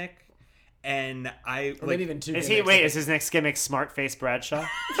next gimmick, and Or maybe even two. Is gimmicks. is his next gimmick Smart Face Bradshaw?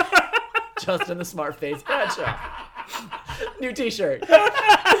 Justin the Smart Face Bradshaw. New T-shirt.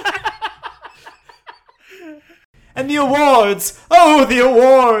 And the awards! Oh, the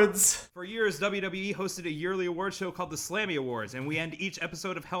awards! For years, WWE hosted a yearly award show called the Slammy Awards, and we end each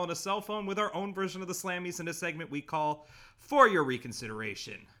episode of Hell in a Cell Phone with our own version of the Slammies in a segment we call For Your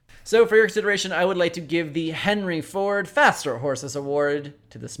Reconsideration. So, for your consideration, I would like to give the Henry Ford Faster Horses Award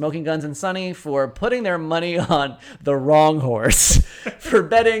to the Smoking Guns and Sonny for putting their money on the wrong horse, for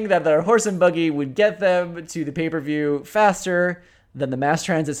betting that their horse and buggy would get them to the pay-per-view faster than the mass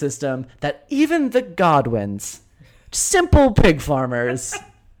transit system that even the Godwins, simple pig farmers,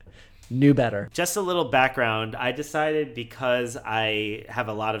 knew better. Just a little background. I decided because I have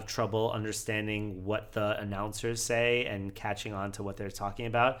a lot of trouble understanding what the announcers say and catching on to what they're talking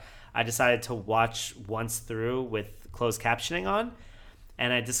about, I decided to watch once through with closed captioning on.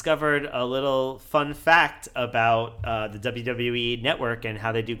 And I discovered a little fun fact about the WWE Network and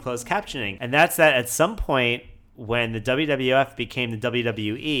how they do closed captioning. And that's that at some point when the WWF became the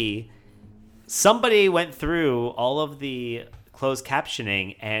WWE, somebody went through all of the closed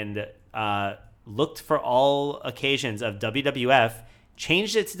captioning and looked for all occasions of WWF,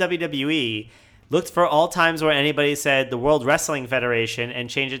 changed it to WWE, looked for all times where anybody said the World Wrestling Federation, and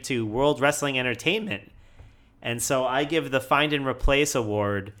changed it to World Wrestling Entertainment. And so I give the Find and Replace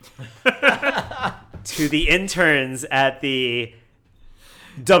Award to the interns at the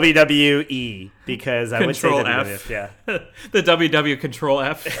WWE, because I would say Control WWF, F. yeah. The WW Control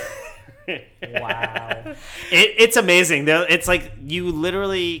F. Wow. It's amazing. It's like you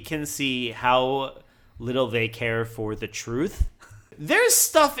literally can see how little they care for the truth. There's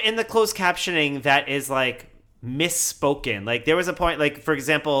stuff in the closed captioning that is like misspoken. Like there was a point, like for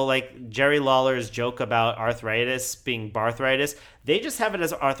example, like Jerry Lawler's joke about arthritis being barthritis. They just have it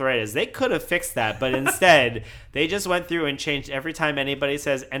as arthritis. They could have fixed that, but instead they just went through and changed every time anybody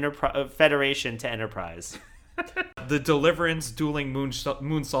says Federation to Enterprise. The Deliverance Dueling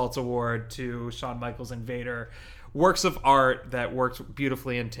Moonsaults Award to Shawn Michaels and Vader. Works of art that worked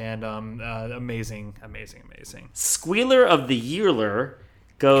beautifully in tandem. Amazing. Squealer of the Yearler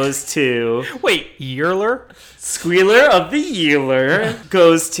goes to... Wait, Yearler? Squealer of the Yearler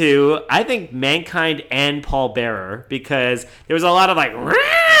goes to, I think, Mankind and Paul Bearer, because there was a lot of like,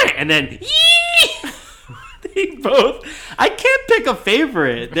 and then they both... I can't pick a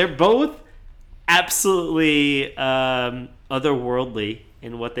favorite. They're both absolutely otherworldly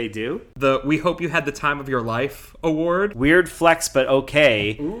in what they do. The We Hope You Had the Time of Your Life award. Weird flex, but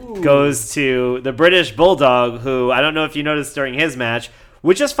okay, goes to the British Bulldog, who I don't know if you noticed during his match,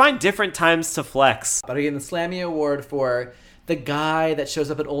 would just find different times to flex. But again, the Slammy Award for the guy that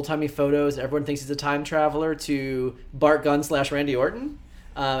shows up in old-timey photos, everyone thinks he's a time traveler, to Bart Gunn / Randy Orton.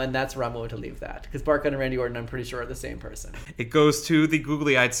 And that's where I'm going to leave that. Because Bart Gunn and Randy Orton, I'm pretty sure, are the same person. It goes to the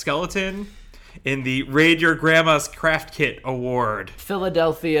Googly-Eyed Skeleton in the Raid Your Grandma's Craft Kit award.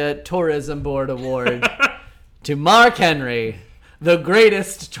 Philadelphia Tourism Board Award to Mark Henry, the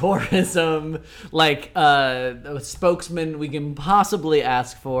greatest tourism spokesman we can possibly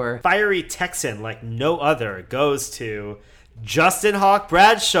ask for. Fiery Texan like no other goes to Justin Hawk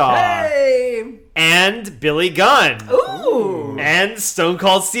Bradshaw. Hey! And Billy Gunn. Ooh! And Stone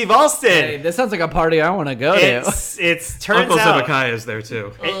Cold Steve Austin. Hey, this sounds like a party I want to go to. It's turns Uncle out... Zebekiah is there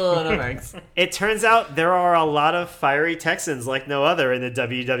too. Oh, no thanks. It turns out there are a lot of fiery Texans like no other in the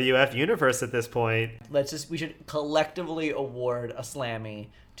WWF universe at this point. We should collectively award a Slammy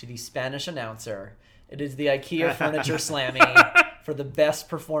to the Spanish announcer. It is the IKEA Furniture Slammy for the best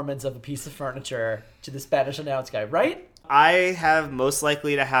performance of a piece of furniture to the Spanish announce guy, right? I have most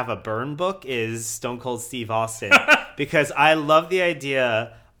likely to have a burn book is Stone Cold Steve Austin because I love the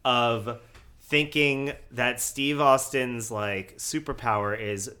idea of thinking that Steve Austin's like superpower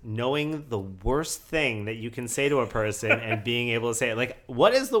is knowing the worst thing that you can say to a person and being able to say it. Like,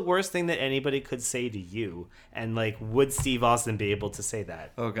 what is the worst thing that anybody could say to you? And like, would Steve Austin be able to say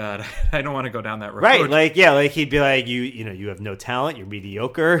that? Oh God, I don't want to go down that road. Right? Like, yeah, like he'd be like, you have no talent, you're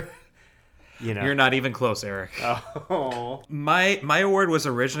mediocre. You're not even close, Eric. Oh. My award was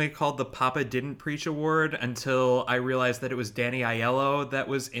originally called the Papa Didn't Preach Award until I realized that it was Danny Aiello that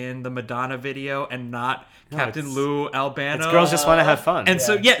was in the Madonna video and not Captain Lou Albano. It's Girls Just Want to Have Fun. And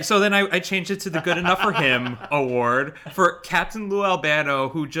so then I changed it to the Good Enough for Him award for Captain Lou Albano,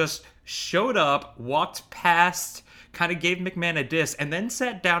 who just showed up, walked past, kind of gave McMahon a diss, and then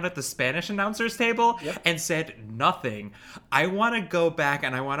sat down at the Spanish announcers table and said nothing. I want to go back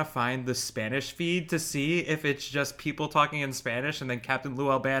and I want to find the Spanish feed to see if it's just people talking in Spanish and then Captain Lou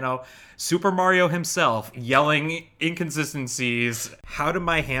Albano, Super Mario himself, yelling inconsistencies. How Do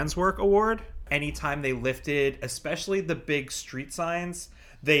My Hands Work award? Anytime they lifted, especially the big street signs,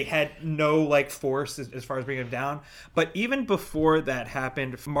 they had no force as far as bringing them down. But even before that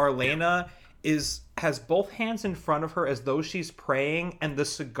happened, Marlena has both hands in front of her as though she's praying, and the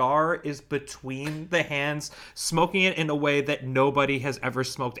cigar is between the hands, smoking it in a way that nobody has ever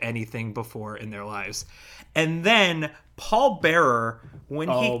smoked anything before in their lives. And then Paul Bearer, when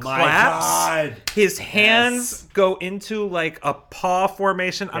he claps, his hands go into a paw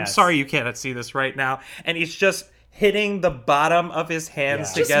formation. I'm sorry you cannot see this right now. And he's just hitting the bottom of his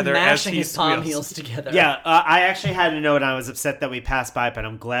hands together just mashing as he his palm squeals. heels together. Yeah, I actually had a note and I was upset that we passed by it, but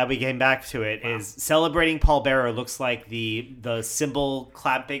I'm glad we came back to it. Is celebrating Paul Bearer looks like the cymbal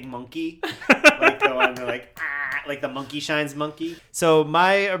clapping monkey. Like the one that like the monkey shines monkey. So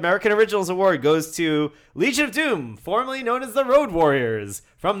my American Originals Award goes to Legion of Doom, formerly known as the Road Warriors,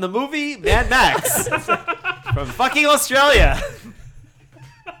 from the movie Mad Max. From fucking Australia.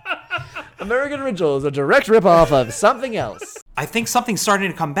 American Original is a direct ripoff of something else. I think something's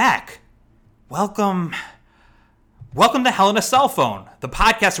starting to come back. Welcome to Hell in a Cell Phone, the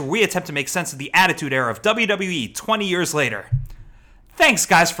podcast where we attempt to make sense of the Attitude Era of WWE 20 years later. Thanks,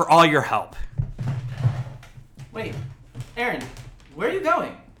 guys, for all your help. Wait, Aaron, where are you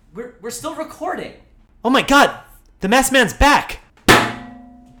going? We're still recording. Oh my god, the Masked Man's back.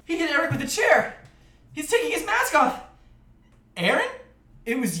 He hit Eric with a chair. He's taking his mask off. Aaron?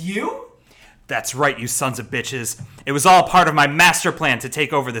 It was you? That's right, you sons of bitches. It was all part of my master plan to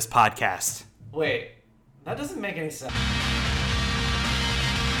take over this podcast. Wait, that doesn't make any sense.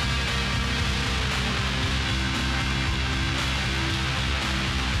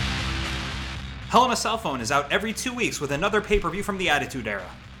 Hell in a Cell Phone is out every 2 weeks with another pay-per-view from the Attitude Era.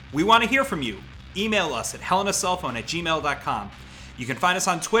 We want to hear from you. Email us at hellinacellphone@gmail.com. You can find us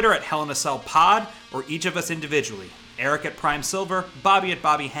on Twitter at hellinacellpod or each of us individually. Eric at Prime Silver, Bobby at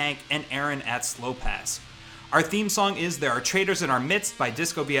Bobby Hank, and Aaron at Slow Pass. Our theme song is There Are Traitors in Our Midst by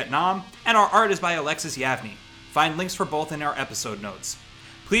Disco Vietnam, and our art is by Alexis Yavney. Find links for both in our episode notes.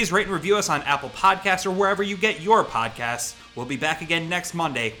 Please rate and review us on Apple Podcasts or wherever you get your podcasts. We'll be back again next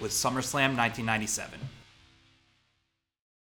Monday with SummerSlam 1997.